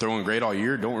 I've been throwing great all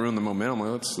year. Don't ruin the momentum.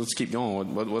 Let's keep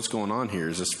going. What's going on here?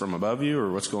 Is this from above you,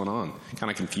 or what's going on? Kind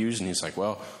of confused. And he's like,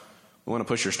 well, we want to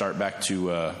push your start back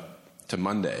to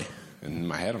Monday. And in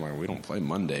my head, I'm like, we don't play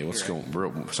Monday. What's going on?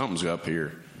 Bro, something's up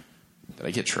here. Did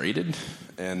I get traded?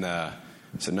 And I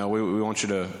said, no, we want you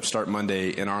to start Monday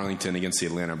in Arlington against the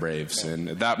Atlanta Braves. And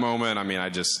at that moment,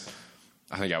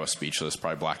 I think I was speechless,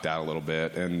 probably blacked out a little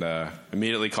bit. And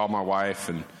immediately called my wife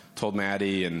and told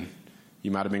Maddie, and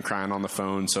you might have been crying on the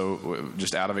phone. So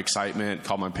just out of excitement,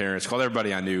 called my parents, called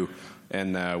everybody I knew.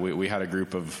 And we had a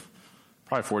group of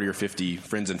probably 40 or 50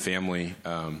 friends and family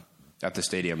at the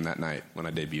stadium that night when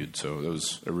I debuted. So it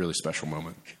was a really special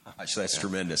moment. Gosh, that's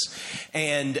tremendous.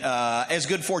 And as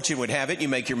good fortune would have it, you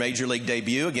make your major league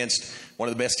debut against one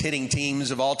of the best hitting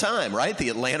teams of all time, right? The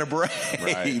Atlanta Braves.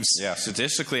 Right. Yeah,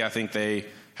 statistically, I think they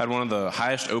had one of the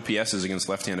highest OPSs against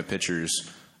left-handed pitchers,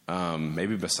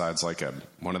 maybe besides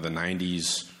one of the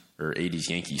 90s or 80s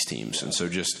Yankees teams. And so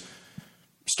just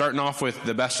starting off with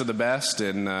the best of the best,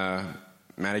 and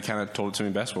Maddie kind of told it to me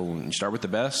best. Well, when you start with the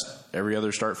best, every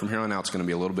other start from here on out is going to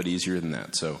be a little bit easier than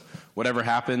that. So whatever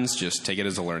happens, just take it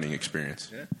as a learning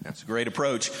experience. Yeah, that's a great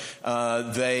approach.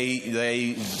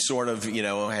 They sort of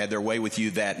had their way with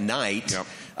you that night. Yep.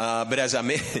 But as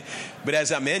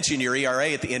I mentioned, your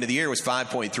ERA at the end of the year was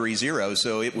 5.30,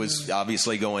 so it was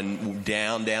obviously going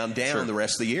down Sure. the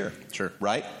rest of the year. Sure.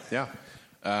 Right? Yeah.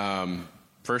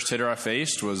 First hitter I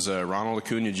faced was Ronald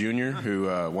Acuna Jr., who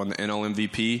won the NL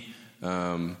MVP.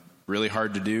 Really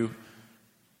hard to do.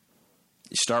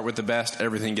 You start with the best,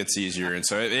 everything gets easier. And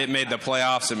so it made the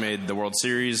playoffs, it made the World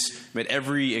Series, made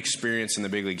every experience in the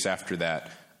big leagues after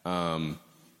that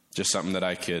just something that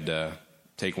I could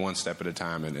take one step at a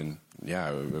time. And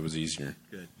it was easier.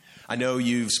 Good. I know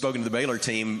you've spoken to the Baylor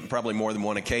team probably more than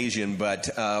one occasion, but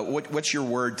what's your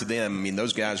word to them? I mean,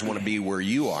 those guys want to be where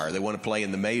you are. They want to play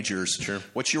in the majors. Sure.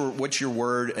 What's your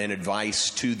word and advice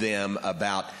to them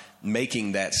about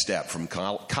making that step from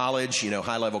college,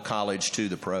 high-level college to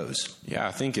the pros? Yeah,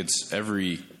 I think it's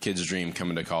every kid's dream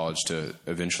coming to college to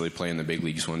eventually play in the big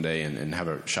leagues one day and have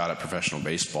a shot at professional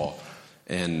baseball.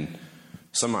 And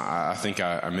I think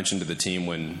I mentioned to the team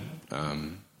when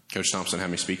Coach Thompson had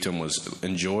me speak to him was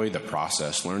enjoy the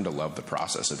process, learn to love the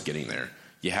process of getting there.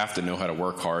 You have to know how to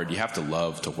work hard. You have to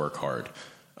love to work hard.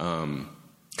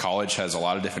 College has a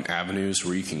lot of different avenues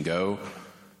where you can go.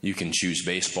 You can choose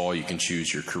baseball. You can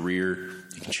choose your career.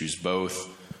 You can choose both.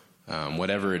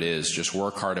 Whatever it is, just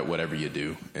work hard at whatever you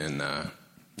do. And,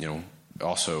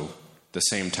 also at the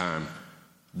same time,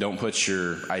 don't put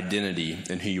your identity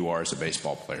in who you are as a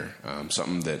baseball player.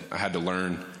 Something that I had to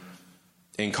learn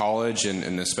in college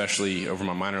and especially over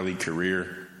my minor league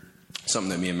career.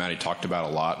 Something that me and Maddie talked about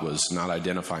a lot was not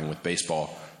identifying with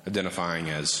baseball,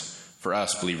 identifying as, for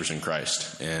us, believers in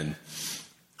Christ. And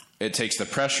it takes the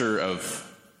pressure of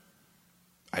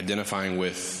identifying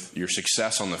with your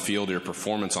success on the field, your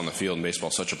performance on the field. In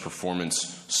baseball, such a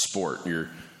performance sport.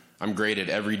 I'm graded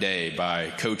every day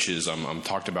by coaches. I'm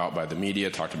talked about by the media,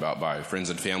 talked about by friends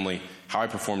and family, how I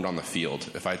performed on the field.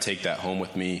 If I take that home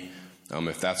with me,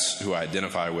 if that's who I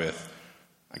identify with,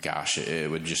 gosh, it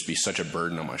would just be such a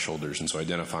burden on my shoulders. And so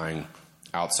identifying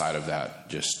outside of that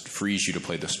just frees you to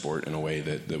play the sport in a way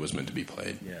that was meant to be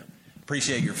played. Yeah.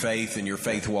 Appreciate your faith and your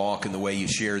faith walk and the way you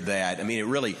shared that. I mean,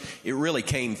 it really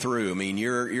came through. I mean,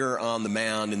 you're on the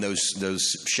mound and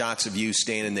those shots of you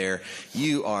standing there,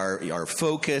 you are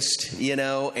focused,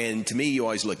 and to me, you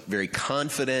always look very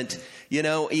confident,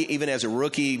 even as a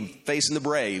rookie facing the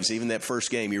Braves, even that first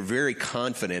game, you're very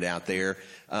confident out there.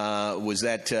 Was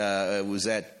that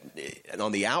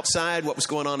on the outside? What was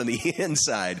going on the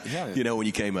inside, when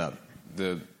you came up?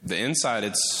 The inside,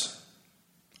 it's,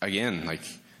 again,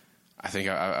 I think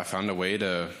I found a way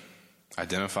to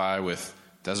identify with.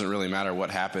 Doesn't really matter what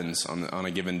happens on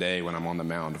a given day when I'm on the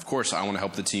mound. Of course, I want to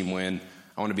help the team win.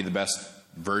 I want to be the best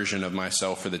version of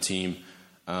myself for the team,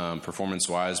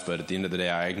 performance-wise. But at the end of the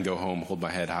day, I can go home, hold my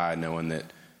head high, knowing that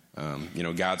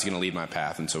God's going to lead my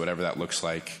path, and so whatever that looks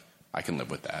like, I can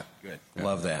live with that. Good. Yeah.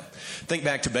 Love that. Think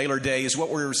back to Baylor days. What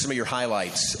were some of your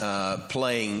highlights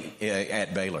playing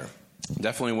at Baylor?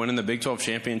 Definitely winning the Big 12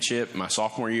 championship my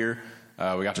sophomore year.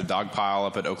 We got to dogpile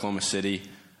up at Oklahoma City.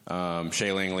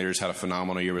 Shea Langeliers had a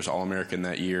phenomenal year. Was All-American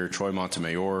that year. Troy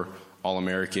Montemayor,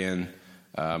 All-American.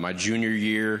 My junior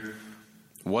year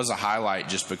was a highlight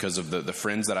just because of the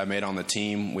friends that I made on the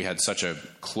team. We had such a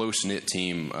close-knit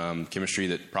team, chemistry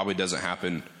that probably doesn't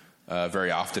happen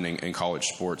very often in college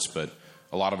sports, but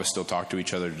a lot of us still talk to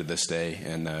each other to this day,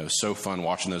 and it was so fun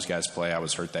watching those guys play. I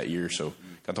was hurt that year, so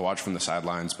got to watch from the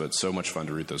sidelines, but so much fun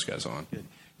to root those guys on. Good.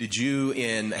 Did you,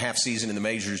 in half season in the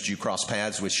majors, did you cross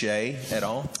paths with Shea at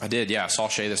all? I did, yeah. I saw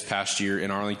Shea this past year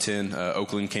in Arlington.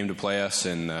 Oakland came to play us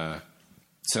and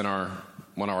sent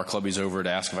one of our clubbies over to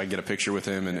ask if I could get a picture with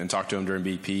him and talk to him during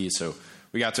BP. So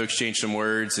we got to exchange some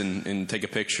words and take a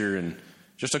picture, and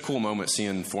just a cool moment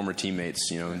seeing former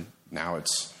teammates, and now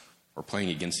we're playing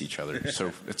against each other.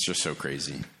 So it's just so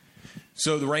crazy.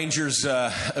 So the Rangers,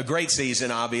 a great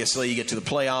season, obviously. You get to the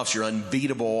playoffs. You're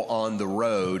unbeatable on the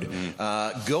road.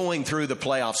 Going through the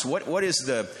playoffs, what is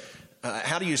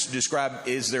how do you describe,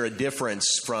 is there a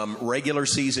difference from regular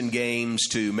season games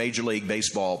to Major League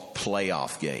Baseball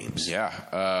playoff games?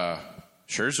 Yeah.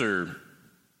 Scherzer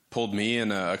pulled me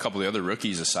and a couple of the other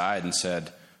rookies aside and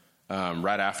said,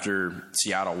 right after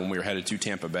Seattle, when we were headed to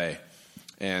Tampa Bay,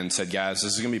 and said, guys,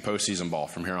 this is going to be postseason ball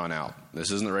from here on out. This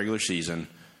isn't the regular season.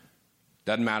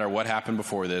 Doesn't matter what happened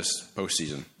before this,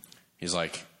 postseason. He's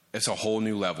like, it's a whole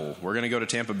new level. We're going to go to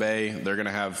Tampa Bay. They're going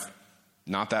to have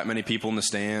not that many people in the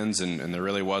stands, and there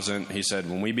really wasn't. He said,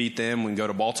 when we beat them, we can go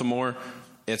to Baltimore,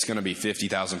 it's going to be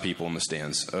 50,000 people in the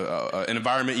stands. An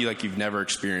environment you've never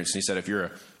experienced. And he said, if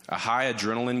you're a high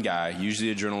adrenaline guy, use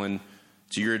the adrenaline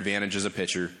to your advantage as a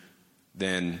pitcher,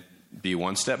 then be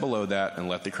one step below that and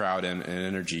let the crowd and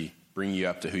energy bring you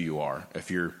up to who you are.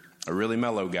 If you're a really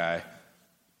mellow guy,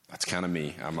 that's kind of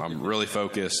me. I'm really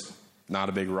focused, not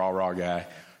a big rah-rah guy.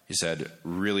 He said,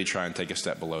 really try and take a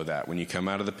step below that. When you come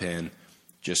out of the pen,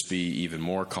 just be even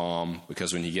more calm,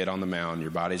 because when you get on the mound, your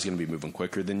body's going to be moving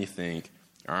quicker than you think.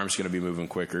 Your arm's going to be moving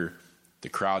quicker. The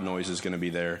crowd noise is going to be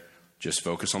there. Just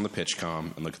focus on the pitch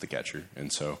comm and look at the catcher.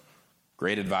 And so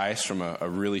great advice from a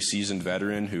really seasoned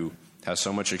veteran who has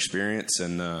so much experience,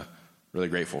 and really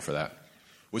grateful for that.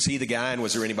 Was he the guy, and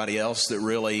was there anybody else that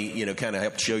really, kind of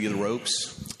helped show you the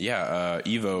ropes? Yeah,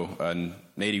 Evo,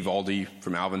 Nate Evaldi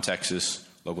from Alvin, Texas,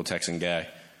 local Texan guy.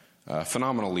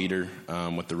 Phenomenal leader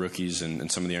with the rookies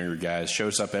and some of the younger guys.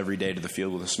 Shows up every day to the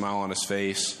field with a smile on his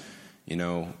face,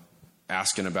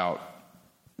 asking about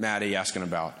Maddie, asking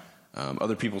about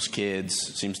other people's kids.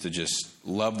 Seems to just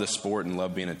love the sport and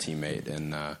love being a teammate,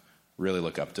 and really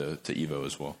look up to Evo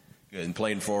as well. Good. And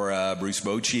playing for Bruce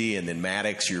Bochy and then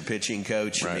Maddox, your pitching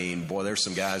coach. Right. I mean, boy, there's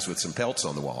some guys with some pelts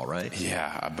on the wall, right?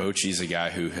 Yeah, Bochy's a guy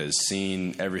who has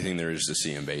seen everything there is to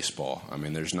see in baseball. I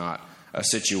mean, there's not a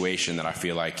situation that I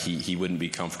feel like he wouldn't be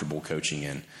comfortable coaching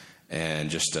in. And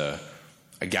just a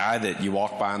guy that you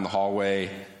walk by in the hallway,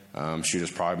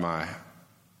 it's probably my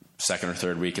second or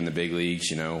third week in the big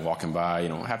leagues, walking by,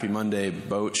 happy Monday,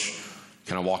 Boch.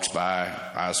 Kind of walks by,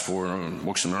 eyes forward,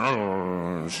 looks at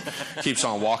me, keeps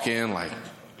on walking, like,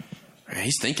 man,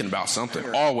 he's thinking about something.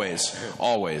 Always.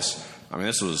 I mean,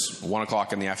 this was 1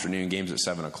 o'clock in the afternoon, games at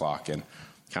 7 o'clock, and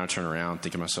kind of turn around,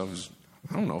 thinking to myself,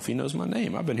 I don't know if he knows my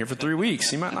name. I've been here for 3 weeks.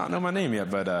 He might not know my name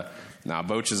yet, but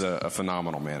Boch is a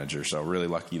phenomenal manager, so really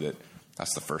lucky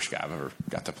that's the first guy I've ever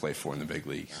got to play for in the big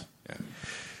leagues. Yeah.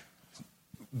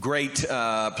 Great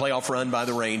playoff run by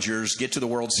the Rangers. Get to the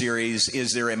World Series.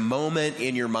 Is there a moment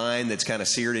in your mind that's kind of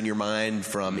seared in your mind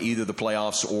from either the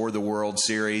playoffs or the World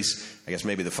Series? I guess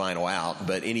maybe the final out,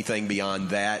 but anything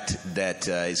beyond that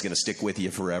is going to stick with you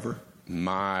forever?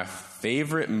 My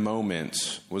favorite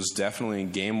moment was definitely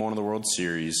in Game 1 of the World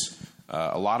Series.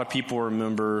 A lot of people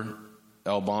remember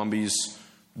El Bombi's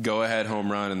go-ahead home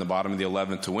run in the bottom of the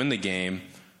 11th to win the game.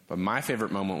 But my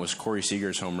favorite moment was Corey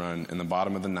Seager's home run in the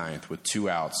bottom of the 9th with 2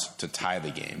 outs to tie the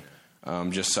game.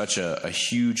 Just such a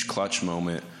huge clutch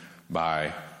moment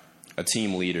by a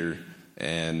team leader.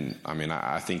 And, I mean,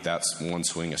 I think that's one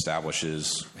swing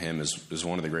establishes him as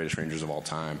one of the greatest Rangers of all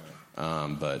time.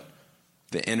 But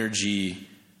the energy,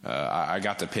 I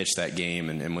got to pitch that game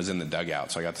and was in the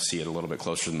dugout, so I got to see it a little bit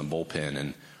closer than the bullpen.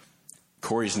 And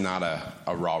Corey's not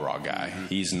a rah-rah guy.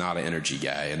 He's not an energy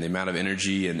guy. And the amount of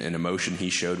energy and emotion he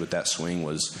showed with that swing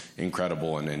was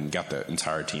incredible and got the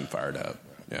entire team fired up.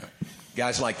 Yeah.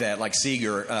 Guys like that, like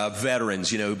Seager, veterans,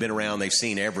 who've been around, they've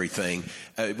seen everything.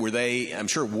 Were they, I'm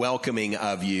sure, welcoming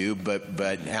of you,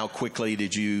 but how quickly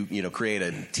did you, create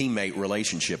a teammate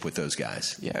relationship with those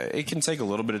guys? Yeah, it can take a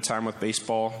little bit of time with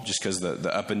baseball just because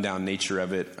the up and down nature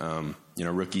of it.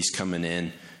 Rookies coming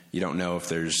in, you don't know if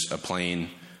there's a plane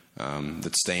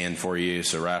that's staying for you.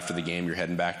 So right after the game, you're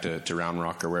heading back to Round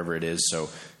Rock or wherever it is. So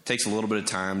it takes a little bit of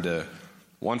time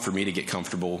for me to get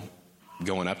comfortable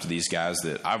going up to these guys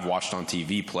that I've watched on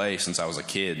TV play since I was a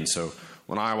kid. And so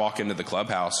when I walk into the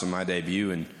clubhouse in my debut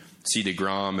and see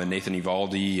DeGrom and Nathan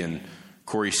Eovaldi and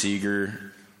Corey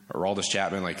Seager or Aroldis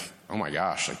Chapman, like, oh my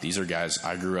gosh, like these are guys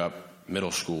I grew up middle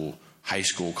school, high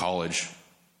school, college,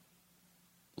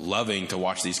 loving to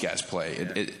watch these guys play.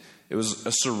 It was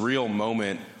a surreal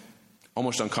moment,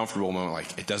 almost uncomfortable moment.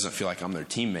 Like, it doesn't feel like I'm their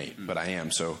teammate, but I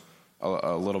am. So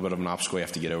a little bit of an obstacle we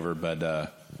have to get over.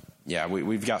 But, yeah,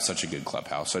 we've got such a good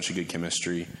clubhouse, such a good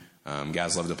chemistry.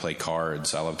 Guys love to play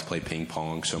cards. I love to play ping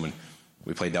pong.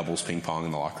 We play doubles ping pong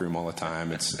in the locker room all the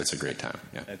time. It's a great time.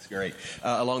 Yeah, that's great.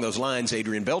 Along those lines,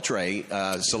 Adrian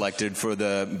Beltre selected for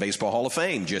the Baseball Hall of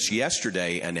Fame just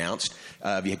yesterday announced.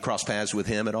 Have you crossed paths with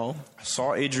him at all? I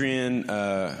saw Adrian in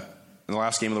the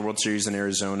last game of the World Series in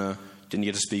Arizona. Didn't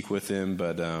get to speak with him,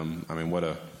 but what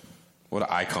an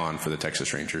icon for the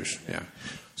Texas Rangers. Yeah.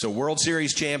 So World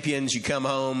Series champions, you come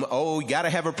home, you got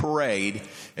to have a parade.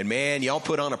 And, man, y'all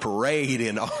put on a parade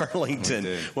in Arlington.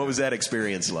 What was that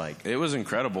experience like? It was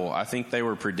incredible. I think they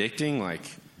were predicting like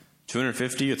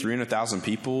 250 or 300,000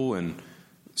 people, and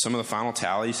some of the final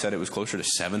tally said it was closer to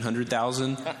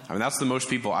 700,000. That's the most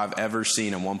people I've ever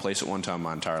seen in one place at one time in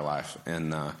my entire life.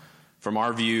 And from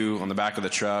our view on the back of the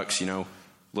trucks, a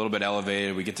little bit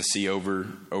elevated, we get to see over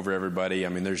everybody.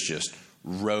 There's just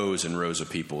rows and rows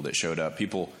of people that showed up,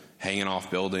 people hanging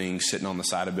off buildings, sitting on the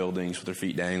side of buildings with their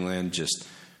feet dangling, just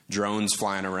drones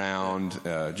flying around,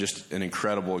 just an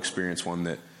incredible experience, one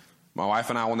that my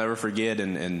wife and I will never forget,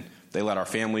 and they let our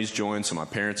families join, so my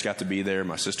parents got to be there,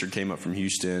 my sister came up from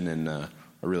Houston, and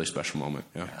a really special moment.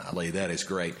 Yeah. Golly, that is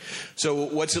great. So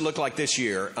what's it look like this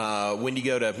year? When do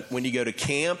you go to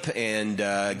camp, and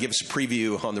give us a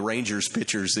preview on the Rangers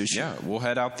pitchers this year? Yeah, we'll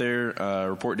head out there.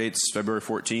 Report date's February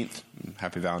 14th.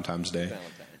 Happy Valentine's Day.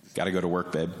 Got to go to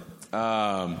work, babe.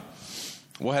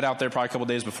 We'll head out there probably a couple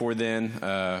days before then,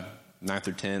 9th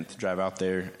or 10th, drive out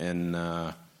there and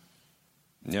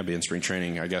be in spring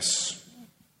training. I guess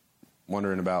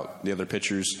wondering about the other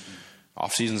pitchers.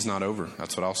 Off season's not over.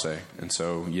 That's what I'll say. And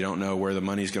so you don't know where the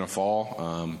money's going to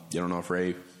fall. You don't know if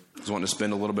Ray is wanting to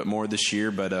spend a little bit more this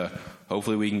year, but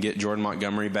hopefully we can get Jordan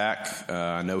Montgomery back.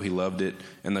 I know he loved it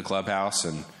in the clubhouse,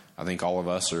 and I think all of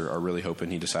us are really hoping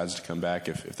he decides to come back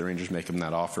if the Rangers make him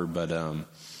that offer. But,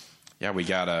 we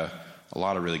got a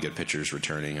lot of really good pitchers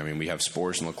returning. We have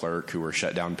Spores and Leclerc, who were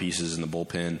shut down pieces in the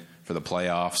bullpen for the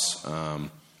playoffs.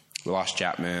 We lost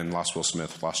Chapman, lost Will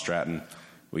Smith, lost Stratton.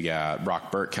 We got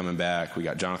Brock Burke coming back. We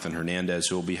got Jonathan Hernandez,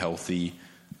 who will be healthy.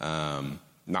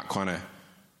 Not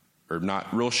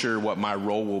real sure what my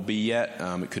role will be yet.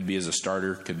 It could be as a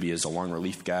starter, could be as a long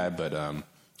relief guy, but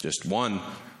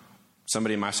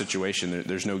somebody in my situation,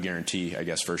 there's no guarantee, I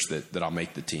guess, first that I'll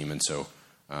make the team. And so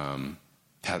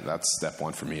that's step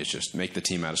one for me, is just make the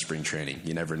team out of spring training.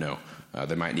 You never know.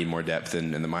 They might need more depth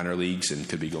in the minor leagues and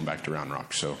could be going back to Round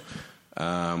Rock. So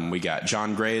we got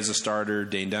John Gray as a starter,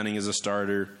 Dane Dunning as a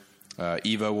starter,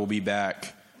 Evo will be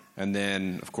back. And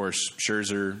then, of course,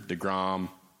 Scherzer, DeGrom,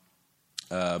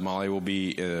 Molly will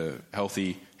be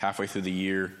healthy halfway through the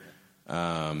year.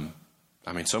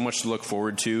 So much to look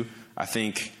forward to. I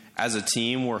think as a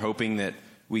team, we're hoping that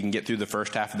we can get through the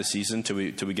first half of the season till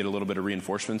we get a little bit of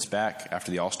reinforcements back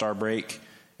after the All-Star break.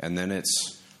 And then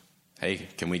it's, hey,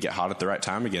 can we get hot at the right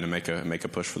time again and make a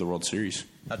push for the World Series?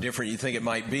 How different you think it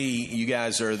might be? You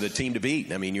guys are the team to beat.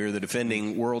 You're the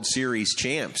defending World Series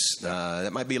champs.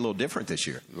 That might be a little different this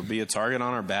year. It'll be a target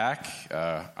on our back.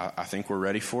 I think we're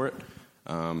ready for it.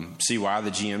 See why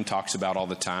the GM talks about all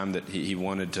the time that he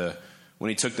wanted to, when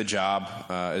he took the job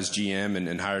as GM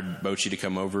and hired Bochy to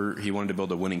come over, he wanted to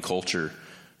build a winning culture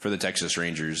for the Texas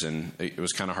Rangers. And it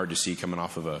was kind of hard to see coming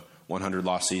off of a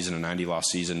 100-loss season, a 90-loss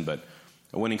season. But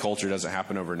a winning culture doesn't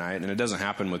happen overnight, and it doesn't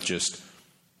happen with just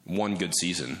one good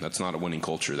season. That's not a winning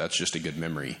culture. That's just a good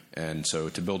memory. And so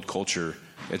to build culture,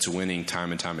 it's winning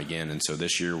time and time again. And so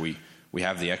this year we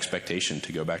have the expectation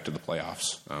to go back to the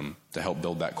playoffs to help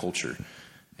build that culture.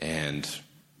 And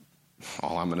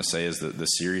all I'm going to say is that the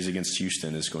series against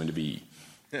Houston is going to be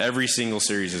Every single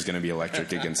series is going to be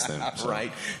electric against them. So.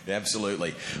 Right,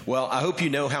 absolutely. Well, I hope you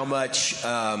know how much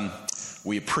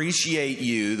we appreciate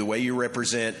you, the way you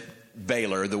represent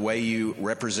Baylor, the way you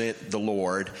represent the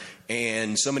Lord,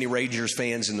 and so many Rangers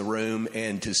fans in the room,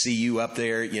 and to see you up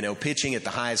there, pitching at the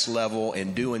highest level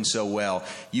and doing so well.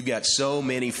 You've got so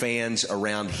many fans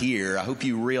around here. I hope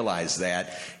you realize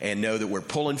that and know that we're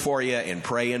pulling for you and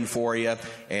praying for you,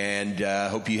 and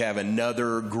hope you have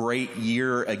another great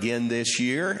year again this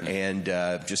year, and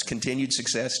just continued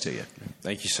success to you.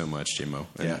 Thank you so much, Jimmo.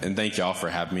 And thank y'all for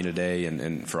having me today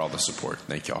and for all the support.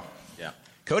 Thank y'all. Yeah.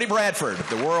 Cody Bradford,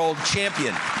 the world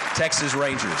champion Texas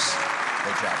Rangers.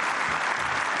 Great job.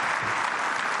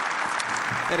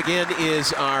 That again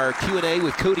is our Q&A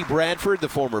with Cody Bradford, the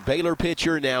former Baylor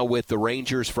pitcher, now with the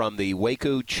Rangers from the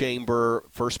Waco Chamber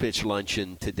First Pitch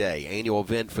Luncheon today. Annual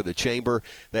event for the Chamber.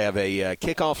 They have a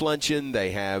kickoff luncheon.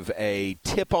 They have a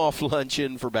tip-off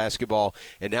luncheon for basketball.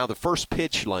 And now the First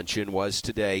Pitch Luncheon was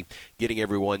today, getting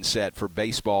everyone set for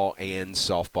baseball and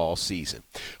softball season.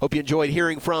 Hope you enjoyed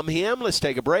hearing from him. Let's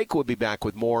take a break. We'll be back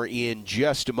with more in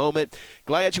just a moment.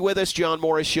 Glad you're with us. John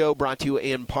Morris Show brought to you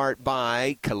in part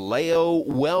by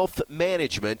Kaleo Wealth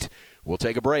Management. We'll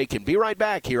take a break and be right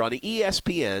back here on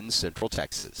ESPN Central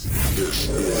Texas.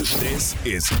 This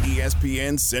is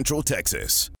ESPN Central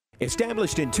Texas.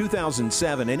 Established in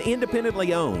 2007 and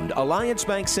independently owned, Alliance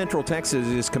Bank Central Texas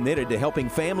is committed to helping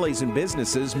families and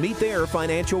businesses meet their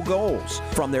financial goals.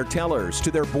 From their tellers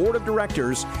to their board of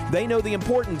directors, they know the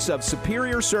importance of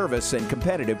superior service and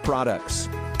competitive products.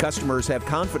 Customers have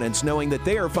confidence knowing that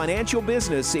their financial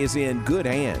business is in good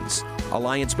hands.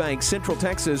 Alliance Bank Central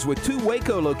Texas with 2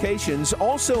 Waco locations,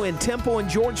 also in Temple and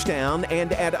Georgetown,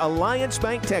 and at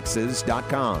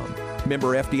alliancebanktexas.com. Member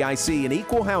FDIC and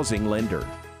equal housing lender.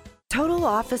 Total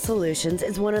Office Solutions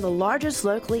is one of the largest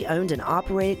locally owned and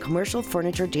operated commercial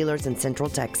furniture dealers in Central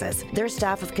Texas. Their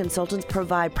staff of consultants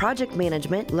provide project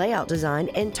management, layout design,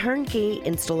 and turnkey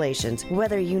installations.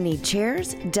 Whether you need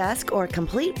chairs, desk, or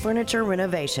complete furniture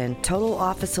renovation, Total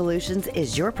Office Solutions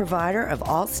is your provider of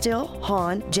all steel,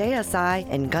 HON, JSI,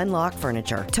 and Gunlock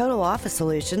furniture. Total Office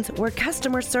Solutions, where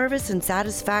customer service and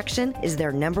satisfaction is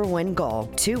their #1 goal.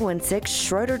 216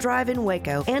 Schroeder Drive in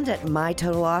Waco and at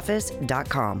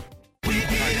mytotaloffice.com.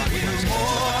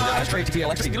 Straight to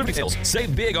Electric Delivery Sales.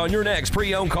 Save big on your next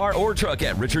pre-owned car or truck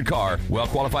at Richard Carr.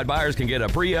 Well-qualified buyers can get a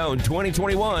pre-owned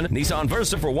 2021 Nissan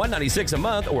Versa for $196 a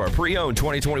month, or a pre-owned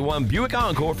 2021 Buick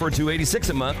Encore for $286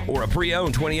 a month, or a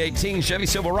pre-owned 2018 Chevy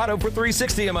Silverado for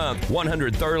 $360 a month.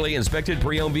 100 thoroughly inspected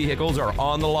pre-owned vehicles are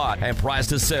on the lot and priced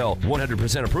to sell.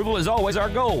 100% approval is always our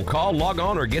goal. Call, log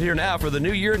on, or get here now for the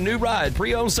New Year, New Ride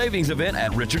pre-owned savings event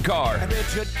at Richard Carr. At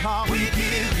Richard Carr, we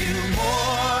give you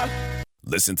more.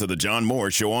 Listen to The John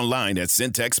Moore Show online at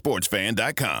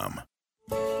CentexSportsFan.com.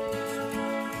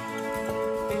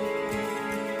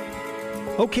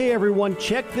 Okay, everyone,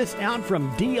 check this out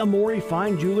from D'Amore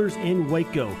Fine Jewelers in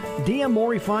Waco.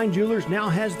 D'Amore Fine Jewelers now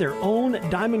has their own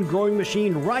diamond growing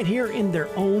machine right here in their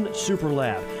own super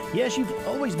lab. Yes, you've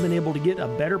always been able to get a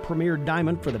better premier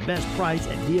diamond for the best price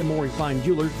at D'Amore Fine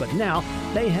Jewelers, but now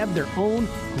they have their own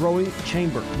growing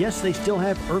chamber. Yes, they still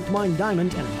have Earthmine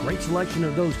diamonds and a great selection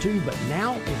of those too, but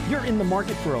now if you're in the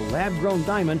market for a lab-grown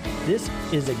diamond, this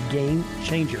is a game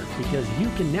changer because you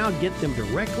can now get them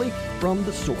directly from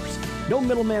the source. No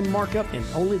middleman markup and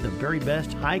only the very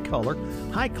best high color,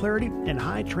 high clarity, and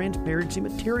high transparency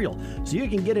material. So you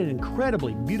can get an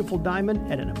incredibly beautiful diamond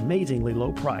at an amazingly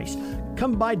low price.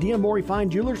 Come by D'Amore Fine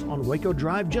Jewelers on Waco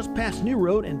Drive just past New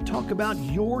Road and talk about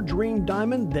your dream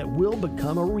diamond that will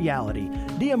become a reality.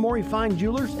 D'Amore Fine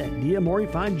Jewelers at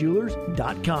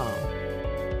D'AmoreFineJewelers.com.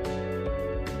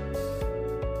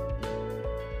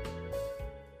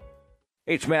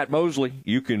 Hey, it's Matt Mosley.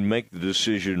 You can make the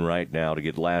decision right now to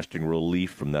get lasting relief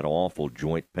from that awful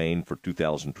joint pain for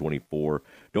 2024.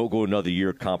 Don't go another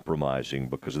year compromising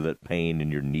because of that pain in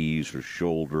your knees or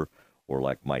shoulder or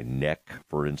like my neck,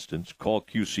 for instance. Call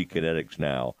QC Kinetics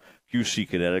now. QC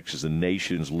Kinetics is the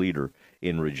nation's leader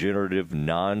in regenerative,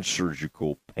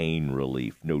 non-surgical pain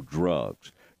relief. No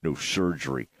drugs, no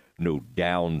surgery, no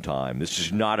downtime. This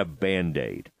is not a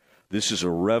Band-Aid. This is a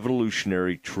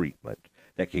revolutionary treatment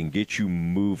that can get you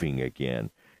moving again,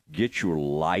 get your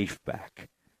life back.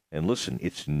 And listen,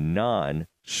 it's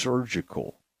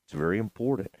non-surgical. It's very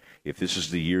important. If this is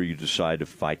the year you decide to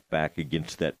fight back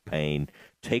against that pain,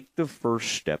 take the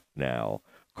first step now.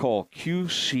 Call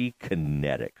QC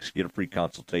Kinetics. Get a free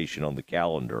consultation on the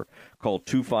calendar. Call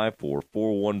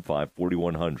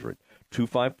 254-415-4100.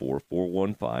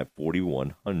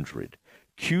 254-415-4100.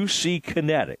 QC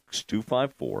Kinetics,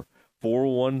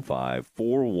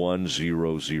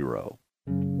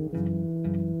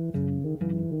 254-415-4100.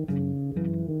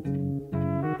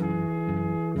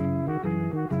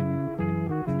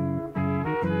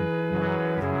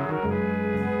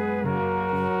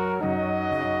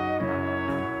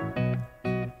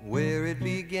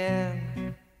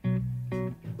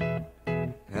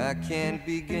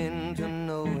 can't begin to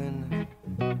knowing,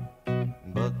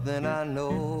 but then I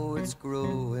know it's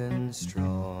growing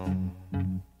strong.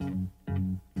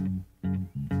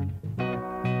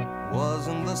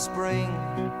 Wasn't the spring,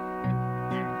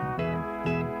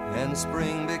 and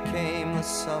spring became the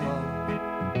summer.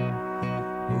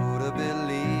 Who'd have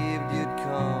believed you'd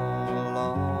come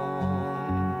along?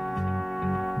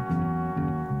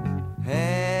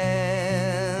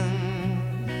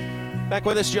 Back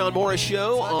with us, John Morris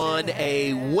Show on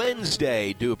a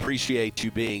Wednesday. Do appreciate you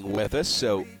being with us.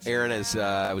 So, Aaron, as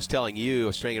I was telling you, I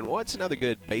was thinking, what's another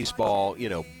good baseball,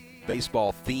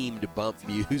 baseball-themed bump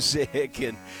music?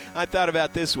 And I thought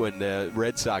about this one. The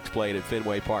Red Sox played at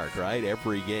Fenway Park, right?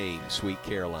 Every game, Sweet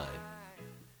Caroline.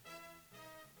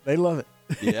 They love it.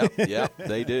 Yep,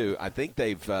 they do. I think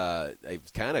they've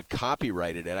kind of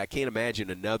copyrighted it. I can't imagine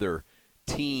another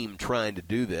team trying to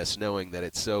do this, knowing that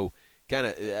it's so kind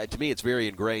of, to me, it's very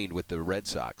ingrained with the Red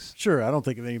Sox. Sure, I don't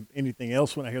think of anything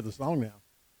else when I hear the song now.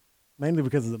 Mainly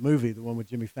because of the movie, the one with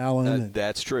Jimmy Fallon.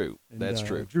 That's true. That's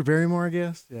true. Drew Barrymore, I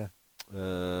guess. Yeah.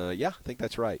 Yeah, I think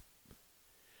that's right.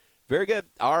 Very good.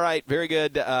 All right, very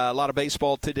good. A lot of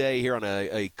baseball today here on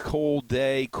a cool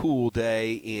day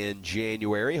in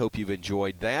January. Hope you've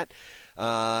enjoyed that.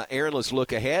 Aaron, let's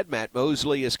look ahead. Matt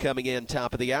Mosley is coming in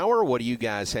top of the hour. What do you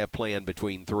guys have planned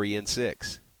between 3 and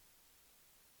 6?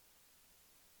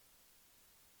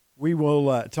 We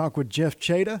will talk with Jeff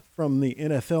Chada from the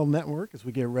NFL Network as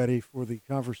we get ready for the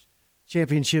conference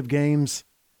championship games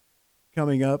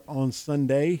coming up on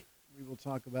Sunday. We will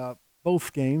talk about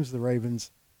both games, the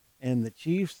Ravens and the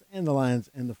Chiefs, and the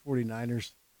Lions and the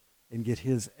 49ers, and get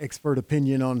his expert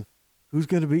opinion on who's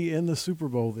going to be in the Super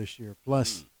Bowl this year.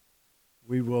 Plus,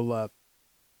 we will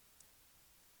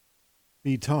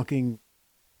be talking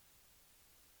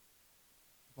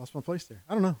 – lost my place there.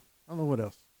 I don't know what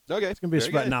else. Okay. It's going to be a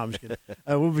surprise. No, I'm just kidding.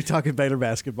 We'll be talking Baylor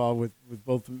basketball with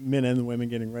both men and the women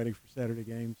getting ready for Saturday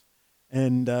games.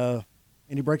 And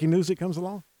any breaking news that comes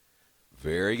along.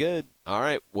 Very good. All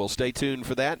right. Well, stay tuned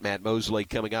for that. Matt Mosley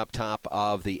coming up top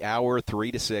of the hour,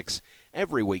 3 to 6,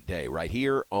 every weekday right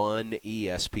here on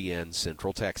ESPN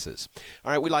Central Texas.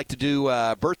 All right. We like to do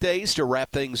birthdays to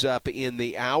wrap things up in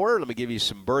the hour. Let me give you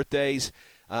some birthdays.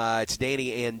 It's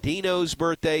Danny Andino's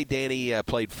birthday. Danny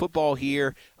played football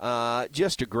here.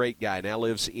 Just a great guy. Now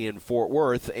lives in Fort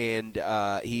Worth, and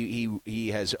he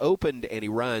has opened and he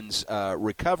runs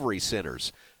recovery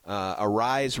centers.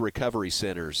 Arise Recovery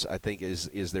Centers, I think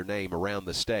is their name, around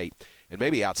the state and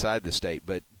maybe outside the state,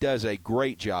 but does a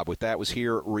great job with that. Was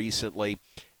here recently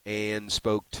and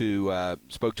spoke to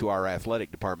our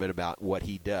athletic department about what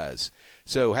he does.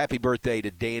 So happy birthday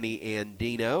to Danny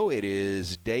Andino. It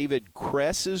is David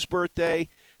Kress's birthday.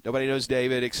 Nobody knows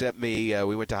David except me.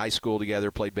 We went to high school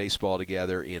together, played baseball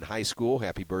together in high school.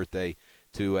 Happy birthday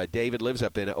to David. Lives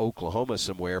up in Oklahoma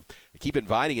somewhere. I keep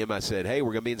inviting him. I said, hey,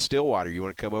 we're going to be in Stillwater. You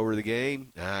want to come over to the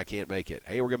game? Nah, I can't make it.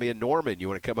 Hey, we're going to be in Norman. You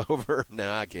want to come over?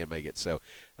 Nah, I can't make it. So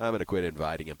I'm going to quit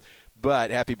inviting him.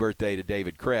 But happy birthday to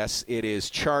David Kress. It is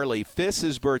Charlie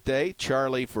Fiss's birthday.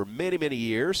 Charlie, for many, many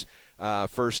years,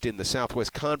 first in the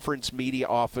Southwest Conference media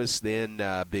office, then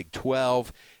Big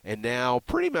 12, and now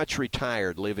pretty much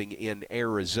retired, living in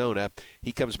Arizona.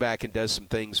 He comes back and does some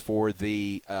things for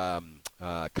the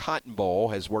Cotton Bowl,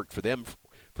 has worked for them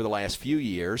for the last few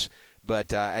years,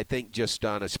 but I think just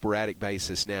on a sporadic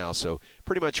basis now. So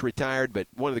pretty much retired, but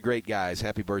one of the great guys.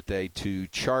 Happy birthday to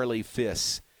Charlie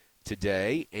Fiss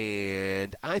today,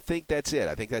 and I think that's it.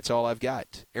 I think that's all I've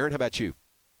got. Aaron, how about you?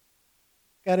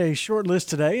 Got a short list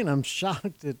today, and I'm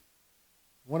shocked that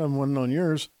one of them wasn't on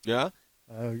yours. Yeah?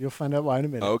 You'll find out why in a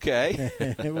minute. Okay.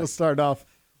 And we'll start off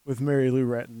with Mary Lou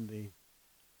Retton, the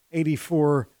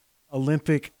 84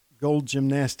 Olympic gold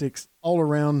gymnastics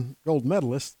all-around gold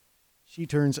medalist. She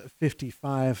turns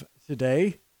 55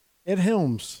 today. Ed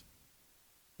Helms,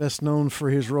 best known for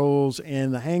his roles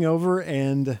in The Hangover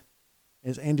and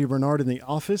as Andy Bernard in The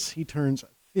Office. He turns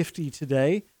 50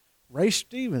 today. Ray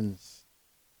Stevens,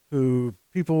 who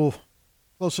people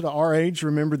closer to our age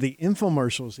remember the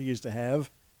infomercials he used to have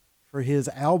for his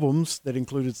albums that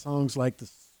included songs like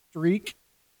The Streak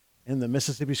and the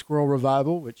Mississippi Squirrel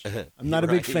Revival, which I'm not a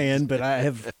big fan, but I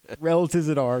have relatives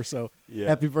that are. So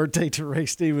Happy birthday to Ray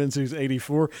Stevens, who's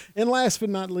 84. And last but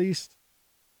not least,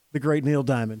 the great Neil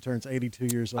Diamond turns 82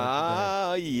 years old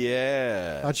today.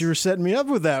 Yeah. Thought you were setting me up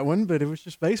with that one, but it was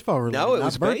just baseball related. No, it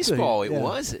was baseball. It yeah.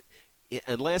 wasn't.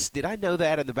 Unless, did I know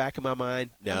that in the back of my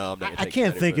mind? No, I'm not. I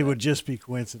can't think it would just be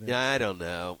coincidence. I don't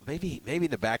know. Maybe in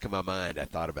the back of my mind I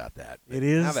thought about that. It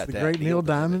is the great Neil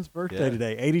Diamond's birthday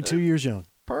today, 82 years young.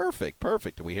 Perfect.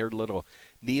 And we heard a little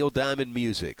Neil Diamond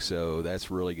music, so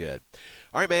that's really good.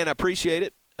 All right, man, I appreciate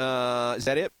it. Is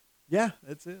that it? Yeah,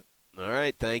 that's it. All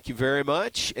right, thank you very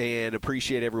much, and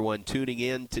appreciate everyone tuning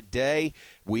in today.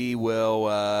 We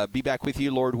will be back with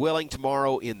you, Lord willing,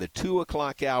 tomorrow in the 2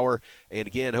 o'clock hour. And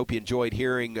again, hope you enjoyed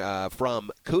hearing from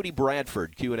Cody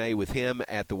Bradford, Q&A with him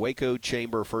at the Waco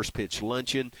Chamber First Pitch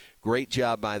Luncheon. Great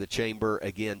job by the Chamber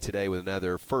again today with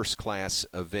another first-class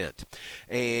event.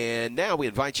 And now we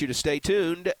invite you to stay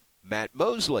tuned. Matt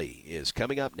Mosley is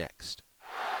coming up next.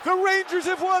 The Rangers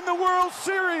have won the World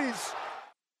Series.